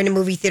remember going to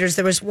movie theaters.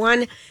 There was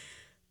one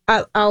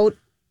out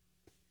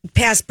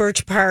past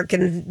Birch Park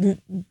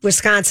in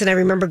Wisconsin, I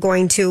remember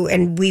going to,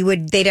 and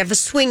they'd have a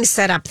swing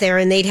set up there,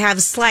 and they'd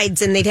have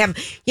slides, and they'd have,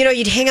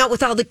 you'd hang out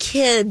with all the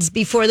kids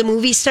before the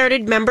movie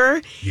started,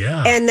 remember?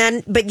 Yeah. And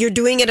then, but you're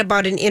doing it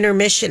about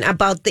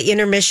the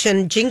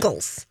intermission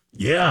jingles.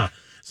 Yeah.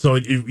 So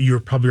you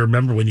probably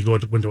remember when you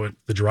went to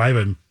the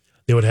drive-in,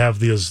 they would have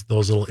those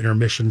little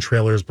intermission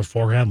trailers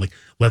beforehand, like,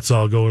 let's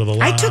all go to the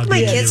lobby. I took my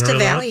kids to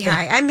Valley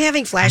High. I'm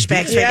having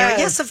flashbacks right now.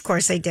 Yes, of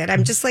course I did.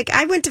 I'm just like,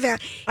 I went to Valley.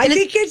 I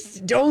think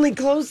it's only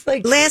closed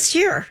last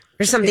year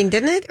or something,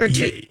 didn't it? Or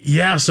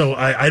yeah. So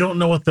I don't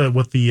know what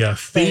the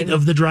fate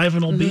of the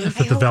drive-in will be if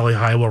the Valley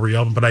High will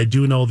reopen, but I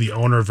do know the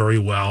owner very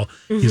well.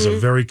 He's a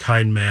very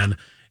kind man.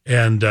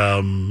 And,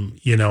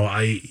 you know,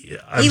 I'm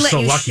he let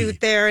so you lucky.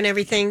 shoot there and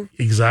everything.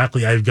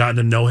 Exactly. I've gotten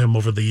to know him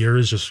over the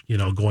years, just, you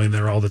know, going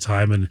there all the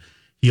time. And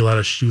he let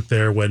us shoot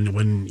there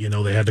when you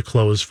know, they had to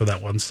close for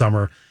that one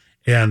summer.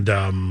 And,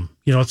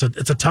 you know,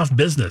 it's a tough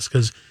business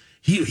because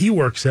he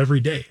works every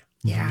day.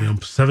 Yeah. You know,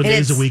 7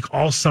 days a week,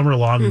 all summer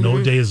long,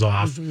 no days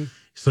off.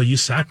 So you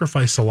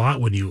sacrifice a lot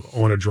when you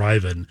own a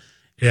drive-in.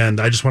 And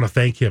I just want to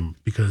thank him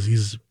because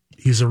he's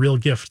a real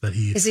gift that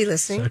he is he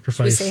listening?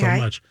 Sacrificed so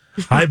much.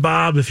 Hi,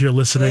 Bob, if you're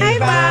listening. Hi,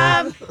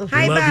 Bob.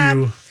 Hi, love Bob.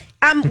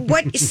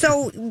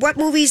 you. What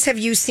movies have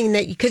you seen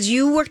because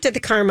you worked at the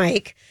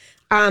Carmike?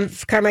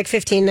 Carmike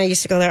 15. I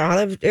used to go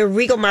there.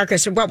 Regal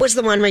Marcus. What was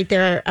the one right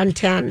there on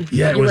 10?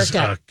 Yeah, it was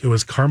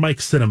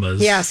Carmike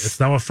Cinemas. Yes, it's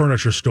now a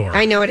furniture store.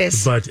 I know it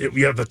is. But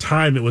at the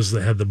time,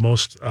 they had the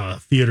most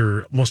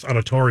most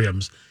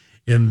auditoriums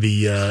in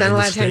the spent a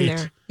lot of time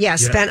there. Yeah,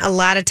 spent a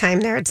lot of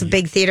time there. It's a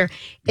big theater.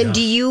 And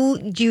do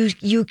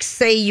you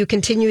say you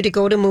continue to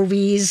go to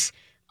movies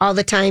all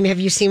the time? Have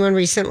you seen one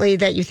recently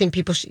that you think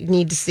people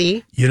need to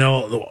see? You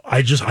know,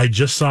 I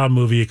just saw a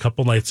movie a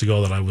couple nights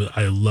ago that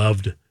I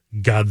loved.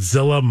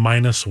 Godzilla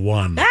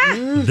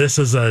 -1. This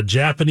is a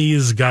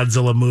Japanese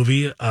Godzilla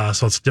movie,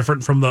 so it's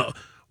different from the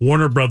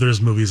Warner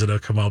Brothers movies that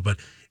have come out, but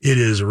it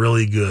is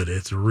really good.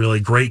 It's really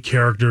great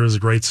characters,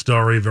 great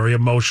story, very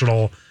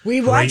emotional.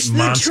 We watched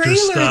the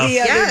trailer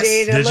the other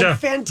day, and it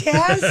looked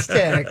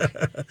fantastic.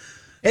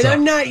 And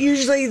I'm not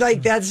usually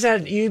like, that's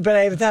not you, but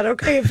I thought,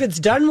 okay, if it's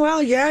done well,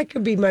 it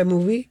could be my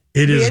movie.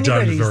 It is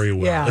done very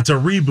well. Yeah. It's a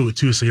reboot,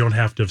 too, so you don't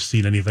have to have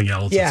seen anything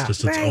else. Yeah. It's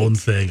just its own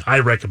thing. I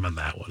recommend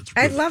that one.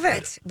 I love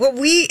it. Well,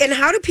 and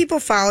how do people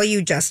follow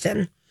you,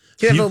 Justin?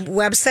 Do you have a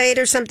website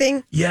or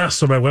something? Yeah,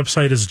 so my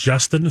website is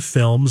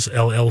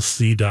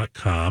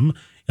justinfilmsllc.com.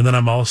 And then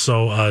I'm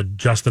also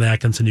Justin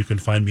Atkinson. You can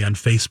find me on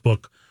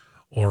Facebook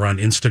or on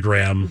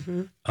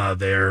Instagram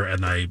there.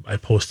 And I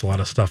post a lot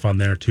of stuff on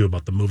there, too,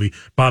 about the movie.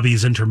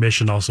 Bobby's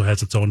Intermission also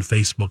has its own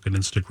Facebook and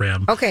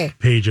Instagram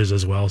pages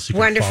as well. So you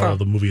can follow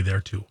the movie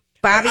there, too.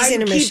 Bobby's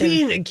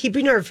Intermission.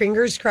 Keeping our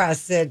fingers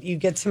crossed that you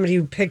get somebody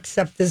who picks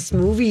up this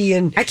movie.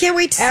 And I can't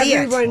wait to see it.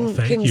 Everyone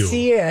can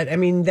see it. I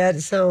mean,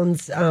 that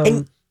sounds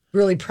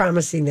really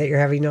promising that you're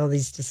having all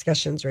these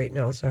discussions right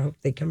now. So I hope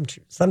they come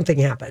true. Something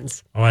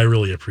happens. Oh, I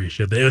really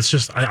appreciate it. It's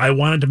just, I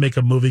wanted to make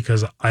a movie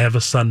because I have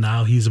a son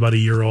now. He's about a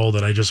year old,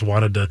 and I just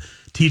wanted to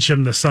teach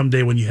him that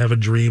someday when you have a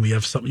dream, you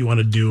have something you want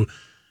to do,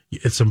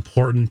 it's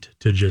important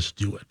to just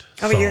do it.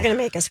 Oh, so you're going to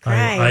make us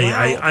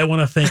cry. I want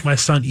to thank my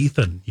son,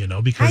 Ethan,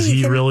 because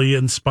he really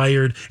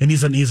inspired, and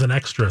he's an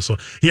extra. So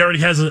he already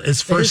has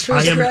his first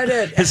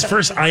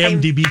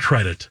IMDb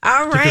credit.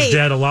 All right. Took his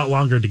dad a lot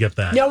longer to get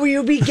that. Now, will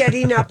you be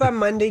getting up on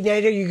Monday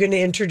night? Are you going to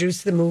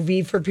introduce the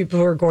movie for people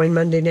who are going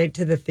Monday night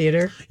to the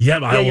theater?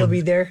 Yeah, you'll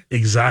be there?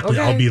 Exactly.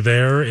 Okay. I'll be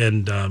there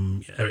and,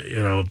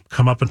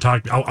 come up and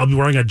talk. I'll be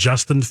wearing a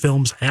Justin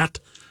Films hat.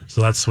 So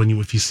that's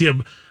if you see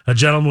a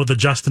gentleman with a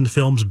Justin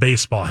Films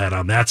baseball hat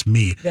on, that's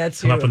me.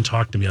 Come up and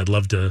talk to me. I'd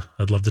love to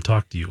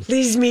talk to you.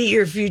 Please meet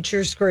your future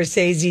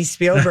Scorsese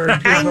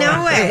Spielberg. I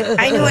know it.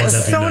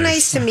 It's so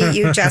nice to meet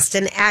you,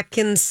 Justin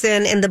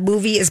Atkinson. And the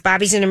movie is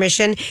Bobby's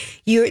Intermission.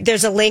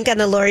 There's a link on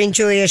the Lori and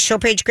Julia show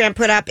page Grant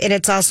put up, and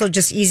it's also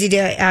just easy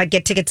to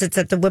get tickets. It's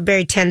at the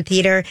Woodbury 10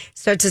 Theater.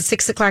 Starts at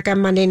 6:00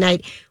 on Monday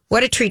night.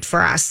 What a treat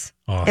for us.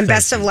 And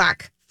best of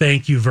luck.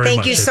 Thank you very much.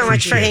 Thank you so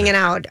much for hanging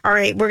out. All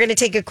right, we're going to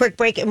take a quick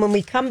break, and when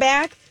we come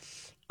back,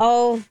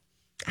 we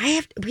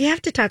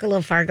have to talk a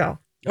little Fargo.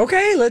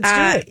 Okay, let's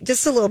do it.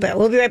 Just a little bit.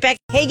 We'll be right back.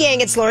 Hey,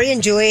 gang, it's Lori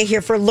and Julia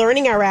here for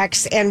Learning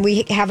RX, and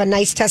we have a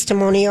nice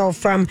testimonial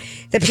from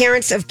the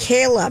parents of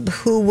Caleb,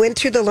 who went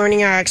through the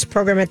Learning RX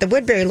program at the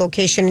Woodbury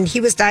location, and he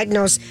was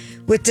diagnosed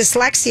with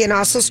dyslexia and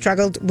also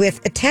struggled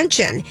with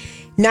attention,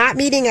 not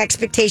meeting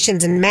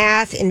expectations in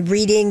math, in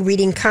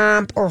reading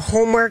comp, or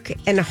homework.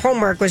 And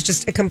homework was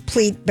just a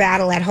complete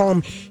battle at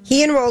home.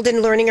 He enrolled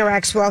in Learning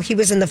RX while he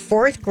was in the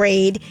 4th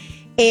grade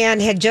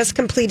and had just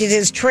completed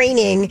his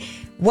training.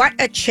 What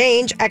a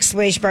change!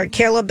 Exclamation mark.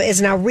 Caleb is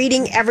now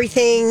reading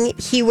everything.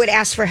 He would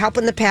ask for help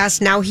in the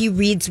past. Now he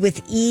reads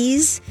with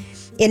ease.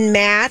 In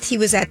math, he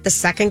was at the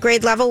 2nd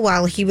grade level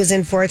while he was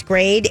in 4th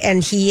grade.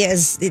 And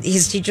his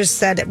teachers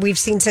said, we've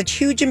seen such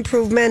huge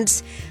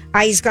improvements.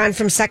 He's gone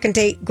from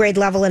 2nd grade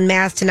level in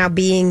math to now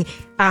being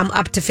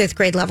up to 5th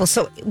grade level.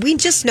 So we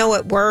just know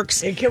it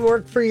works. It can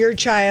work for your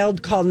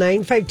child. Call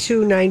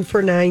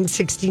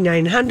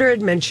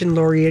 952-949-6900. Mention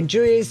Lori and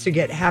Julius to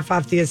get half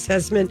off the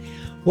assessment.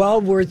 Well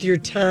worth your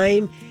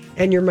time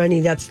and your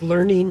money. That's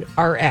Learning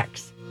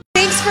RX.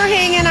 Thanks for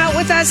hanging out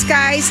with us,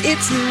 guys.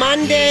 It's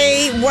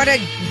Monday. What a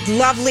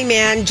lovely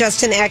man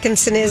Justin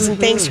Atkinson is. And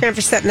thanks, Grant,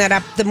 for setting that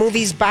up. The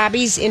movie's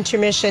Bobby's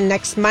Intermission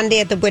next Monday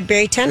at the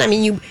Woodbury 10. I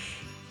mean,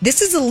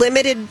 this is a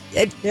limited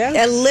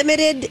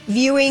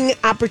viewing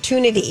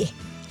opportunity.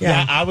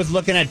 Yeah, I was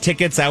looking at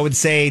tickets. I would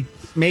say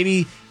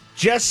maybe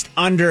just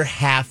under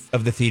half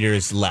of the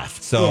theaters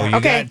left. So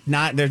there's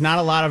not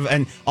a lot of,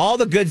 and all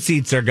the good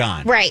seats are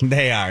gone. Right.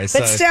 They are.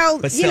 But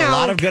still, a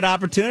lot of good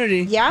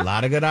opportunity. Yeah. A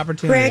lot of good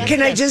opportunity. Grant,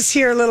 can I just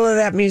hear a little of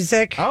that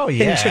music? Oh, Can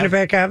yeah. you turn it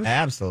back up?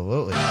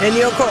 Absolutely. And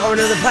Yoko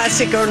Ono, the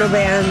Plastic Ono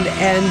Band,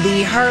 and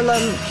the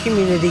Harlem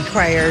Community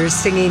Choir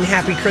singing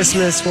Happy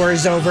Christmas, War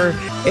is Over.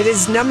 It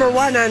is number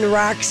 1 on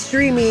rock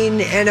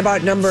streaming and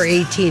about number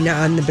 18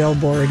 on the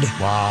Billboard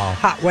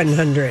Hot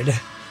 100.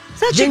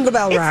 Jingle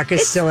Bell Rock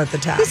is still at the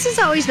top. This has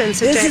always been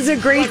such This is a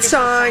great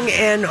song.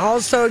 And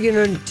also,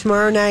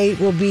 tomorrow night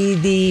will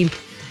be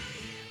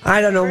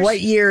I don't know what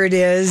year it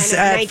is.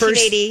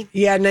 1980.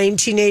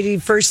 1980,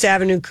 First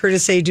Avenue.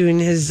 Curtis A. doing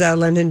his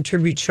Lennon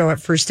tribute show at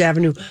First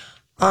Avenue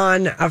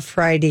on a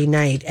Friday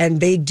night.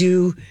 And they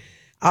do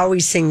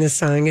always sing this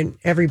song, and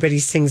everybody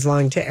sings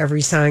along to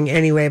every song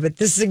anyway. But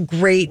this is a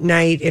great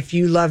night. If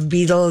you love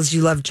Beatles,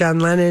 you love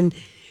John Lennon,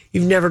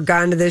 you've never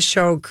gone to this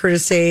show,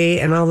 Curtis A.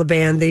 and all the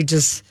band, they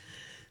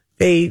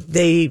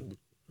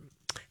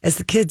as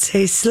the kids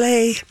say,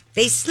 slay.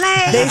 They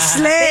slay. They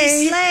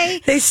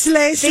slay. They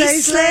slay. They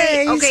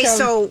slay. Okay,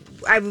 so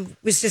I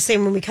was just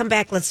saying, when we come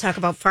back, let's talk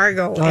about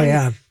Fargo. Oh,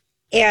 yeah.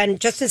 And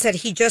Justin said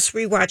he just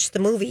rewatched the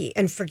movie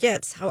and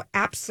forgets how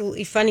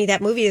absolutely funny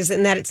that movie is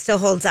and that it still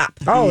holds up.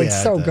 Oh,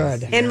 it's so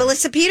good. And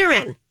Melissa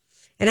Peterman.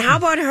 And how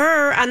about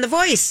her on The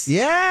Voice?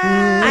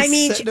 Yeah. I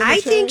mean,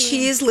 I think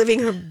she is living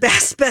her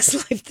best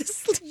life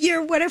this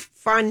year. What a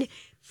fun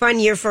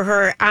year for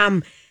her.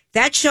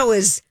 That show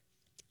is.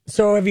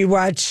 So have you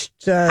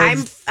watched? I'm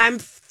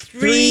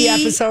 3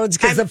 episodes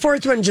because the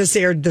 4th one just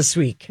aired this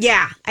week.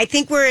 Yeah, I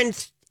think we're in.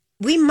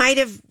 We might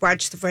have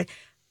watched the 4th.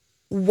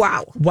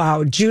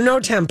 Wow. Juno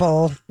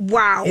Temple.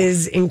 Wow.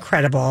 Is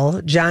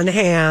incredible. John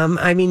Hamm.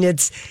 I mean,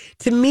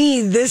 to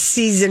me, this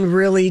season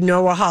really,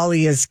 Noah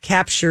Hawley has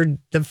captured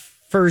the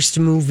first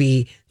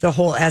movie, the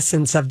whole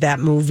essence of that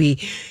movie,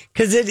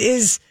 because it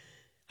is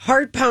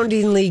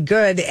heart-poundingly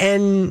good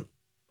and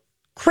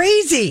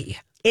crazy.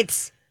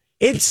 It's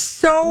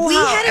so. We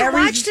hadn't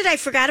watched it. I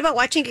forgot about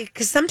watching it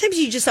because sometimes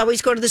you just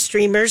always go to the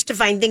streamers to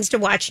find things to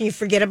watch and you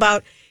forget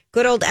about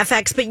good old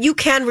FX. But you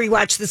can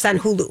rewatch this on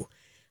Hulu.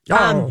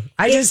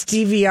 I just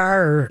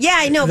DVR. Yeah,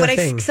 I know,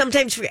 but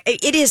sometimes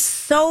it is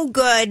so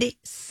good,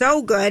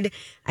 so good.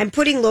 I'm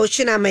putting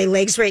lotion on my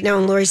legs right now,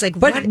 and Lori's like,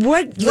 What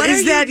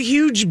is that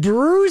huge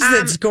bruise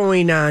that's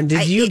going on?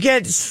 Did you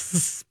get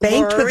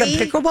spanked with a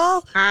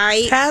pickleball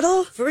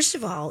paddle? First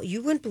of all,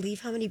 you wouldn't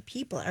believe how many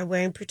people are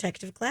wearing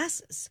protective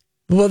glasses.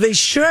 Well, they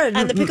should.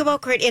 On the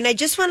pickleball court. And I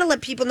just want to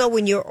let people know,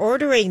 when you're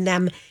ordering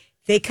them,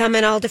 they come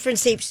in all different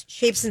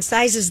shapes and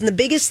sizes. And the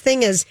biggest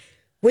thing is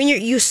when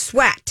you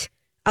sweat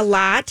a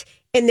lot,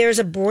 and there's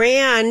a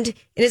brand,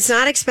 and it's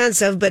not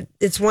expensive, but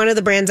it's one of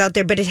the brands out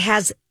there, but it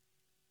has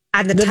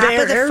on the top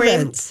of the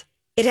frame,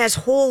 it has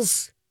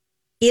holes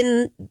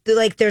in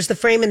there's the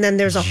frame, and then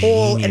there's a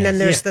hole, and then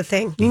there's the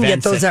thing. You can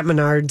get those at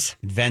Menards.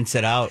 It vents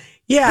it out.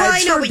 Yeah, well,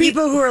 it's for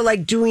people who are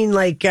doing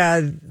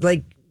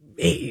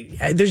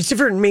there's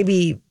different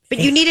maybe. But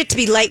you need it to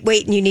be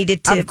lightweight, and you need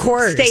it to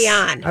stay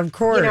on. Of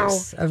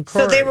course.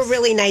 So they were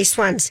really nice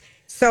ones.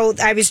 So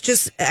I was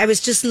just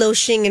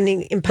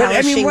lotioning and polishing my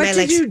legs. I mean, what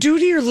did you do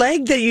to your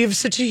leg that you have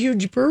such a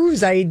huge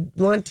bruise? I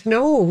want to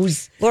know.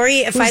 Lori,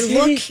 if I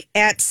look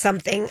at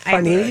something,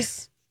 I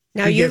bruise.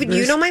 Now,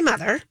 you know my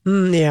mother.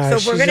 Yeah.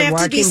 So we're going to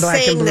have to be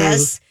saying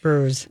this.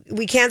 Bruise.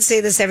 We can't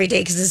say this every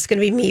day because it's going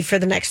to be me for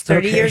the next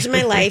 30 years of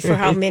my life, or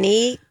how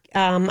many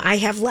I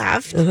have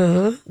left.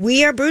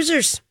 We are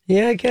bruisers.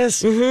 Yeah, I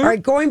guess. All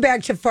right, going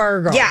back to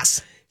Fargo.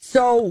 Yes.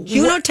 So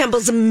Juno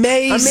Temple's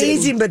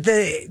amazing. But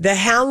the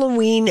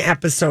Halloween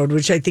episode,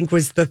 which I think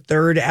was the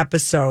 3rd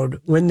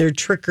episode, when they're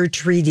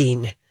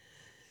trick-or-treating.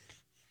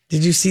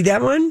 Did you see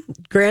that one?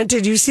 Grant,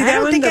 did you see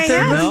that one? I don't think I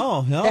have.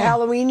 No. The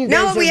Halloween, you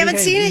guys we haven't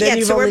seen it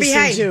yet, so we're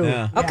behind.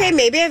 Yeah. Okay,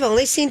 maybe I've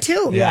only seen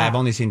 2. Yeah, I've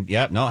only seen,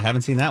 I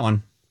haven't seen that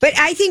one. But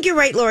I think you're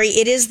right, Lori.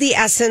 It is the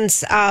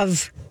essence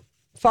of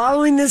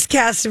following this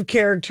cast of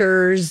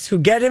characters who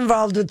get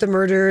involved with the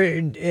murder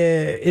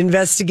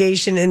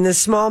investigation in this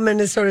small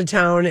Minnesota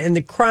town, and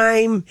the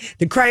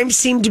crimes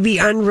seem to be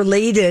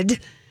unrelated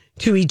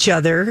to each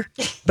other,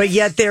 but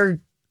yet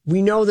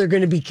we know they're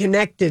going to be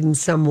connected in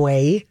some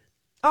way.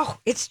 Oh,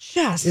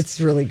 it's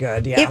really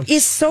good. Yeah, it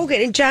is so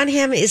good, and John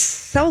Hamm is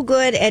so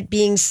good at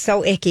being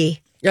so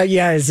icky.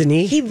 Yeah, isn't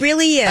he? He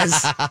really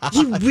is.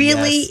 He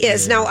really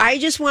is. Now, I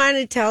just wanted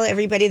to tell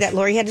everybody that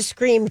Lori had to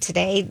scream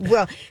today.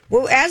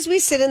 Well, as we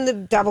sit in the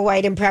double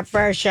white and prep for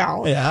our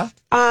show,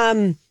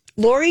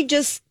 Lori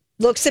just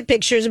looks at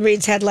pictures and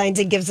reads headlines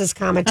and gives us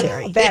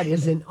commentary. That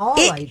isn't all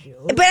I do.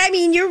 But I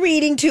mean, you're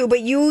reading too,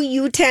 but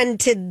you tend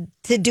to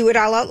do it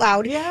all out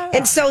loud. Yeah.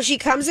 And so she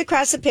comes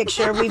across a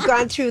picture. We've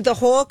gone through the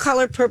whole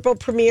Color Purple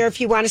premiere. If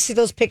you want to see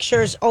those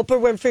pictures,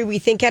 Oprah Winfrey, we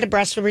think, had a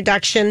breast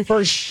reduction.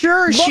 For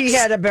sure she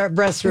had a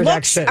breast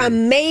reduction. Looks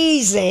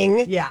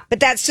amazing. Yeah. But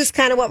that's just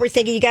kind of what we're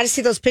thinking. You got to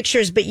see those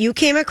pictures. But you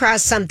came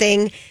across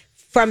something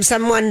from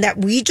someone that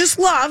we just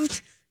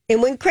loved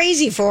and went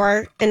crazy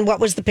for. And what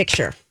was the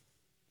picture?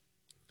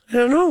 I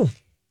don't know.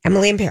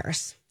 Emily in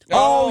Paris.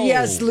 Oh,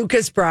 yes,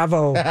 Lucas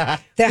Bravo. The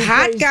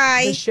hot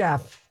guy. The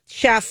chef.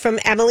 Chef from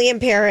Emily in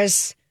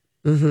Paris.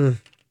 Mm-hmm.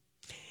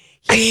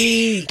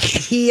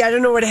 He, I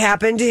don't know what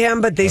happened to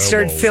him, but they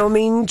started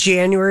filming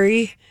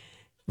January.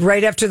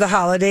 Right after the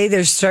holiday,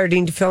 they're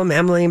starting to film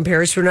Emily in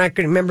Paris. We're not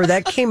going to remember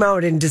that came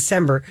out in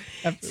December.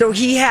 So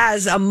he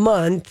has a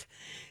month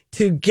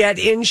to get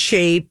in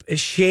shape,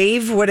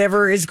 shave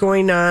whatever is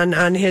going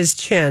on his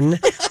chin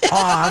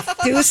off,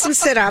 do some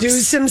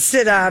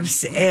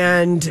sit-ups,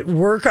 and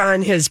work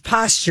on his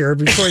posture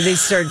before they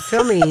start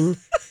filming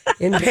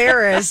in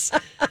Paris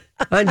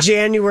on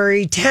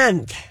January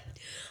 10th.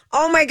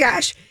 Oh my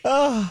gosh.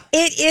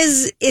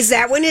 It is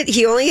that when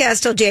he only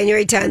has till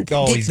January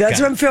 10th?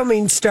 That's when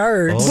filming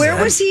starts. Where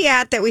was he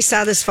at that we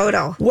saw this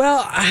photo?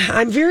 Well,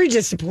 I'm very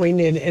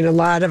disappointed in a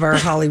lot of our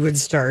Hollywood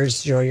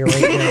stars, Julia,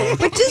 right now.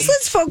 But just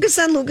let's focus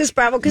on Lucas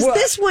Bravo, because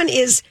this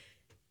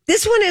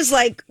one is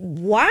like,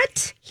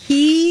 what?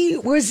 He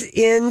was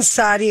in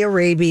Saudi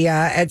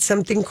Arabia at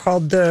something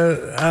called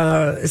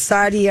the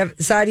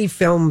Saudi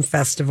Film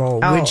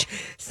Festival, which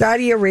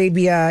Saudi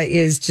Arabia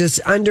is just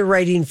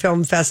underwriting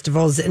film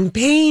festivals and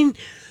paying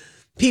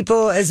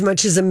people as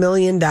much as $1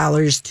 million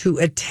to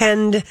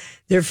attend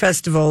their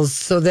festivals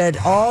so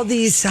that all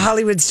these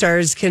Hollywood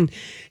stars can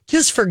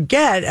just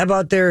forget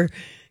about their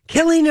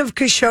killing of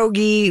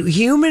Khashoggi,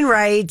 human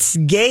rights,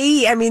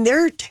 gay. I mean,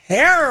 they're a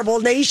terrible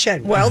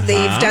nation. Well,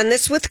 they've done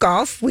this with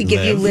golf. We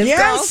give you live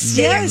golf.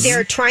 Yes.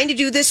 They're trying to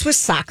do this with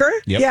soccer.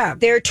 Yep. Yeah.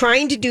 They're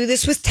trying to do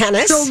this with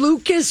tennis. So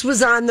Lucas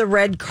was on the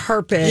red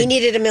carpet. He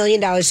needed $1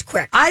 million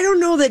quick. I don't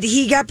know that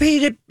he got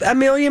paid $1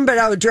 million, but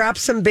I would drop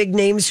some big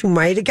names who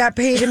might have got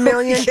paid $1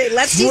 million. Okay,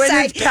 let's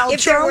decide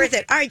if they're worth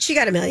it. All right, she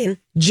got $1 million.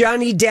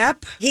 Johnny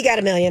Depp. He got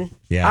 $1 million.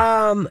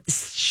 Yeah.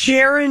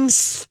 Sharon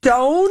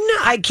Stone.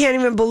 I can't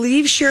even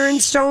believe Sharon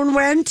Stone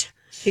went.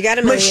 She got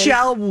 $1 million.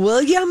 Michelle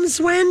Williams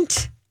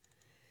went.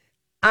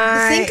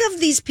 Think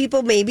of these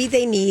people. Maybe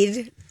they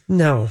need.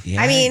 No.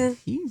 Yeah, I mean.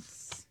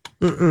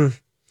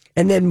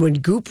 And then when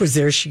Goop was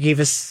there, she gave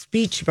a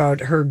speech about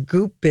her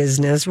Goop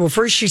business. Well,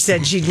 first she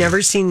said she'd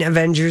never seen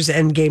Avengers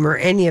Endgame or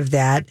any of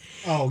that.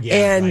 Oh,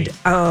 yeah. And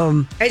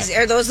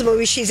are those the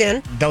movies she's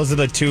in? Those are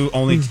the two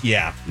only.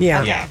 Yeah.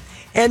 Yeah.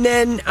 And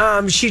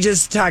then she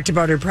just talked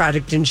about her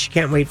product, and she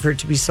can't wait for it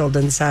to be sold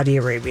in Saudi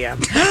Arabia.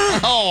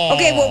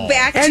 Okay, well,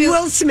 back and to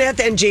Will Smith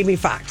and Jamie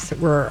Foxx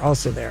were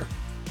also there.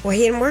 Well,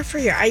 he didn't work for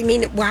you. I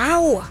mean,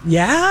 wow.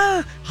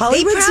 Yeah,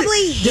 Hollywood's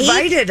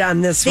divided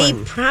on this one.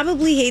 They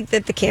probably hate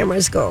that the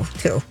cameras go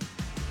too.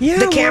 Yeah,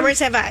 the cameras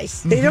have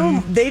eyes. They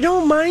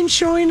don't mind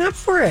showing up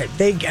for it.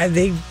 They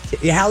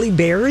Halle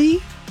Berry.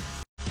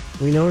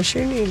 We know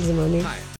she needs the money.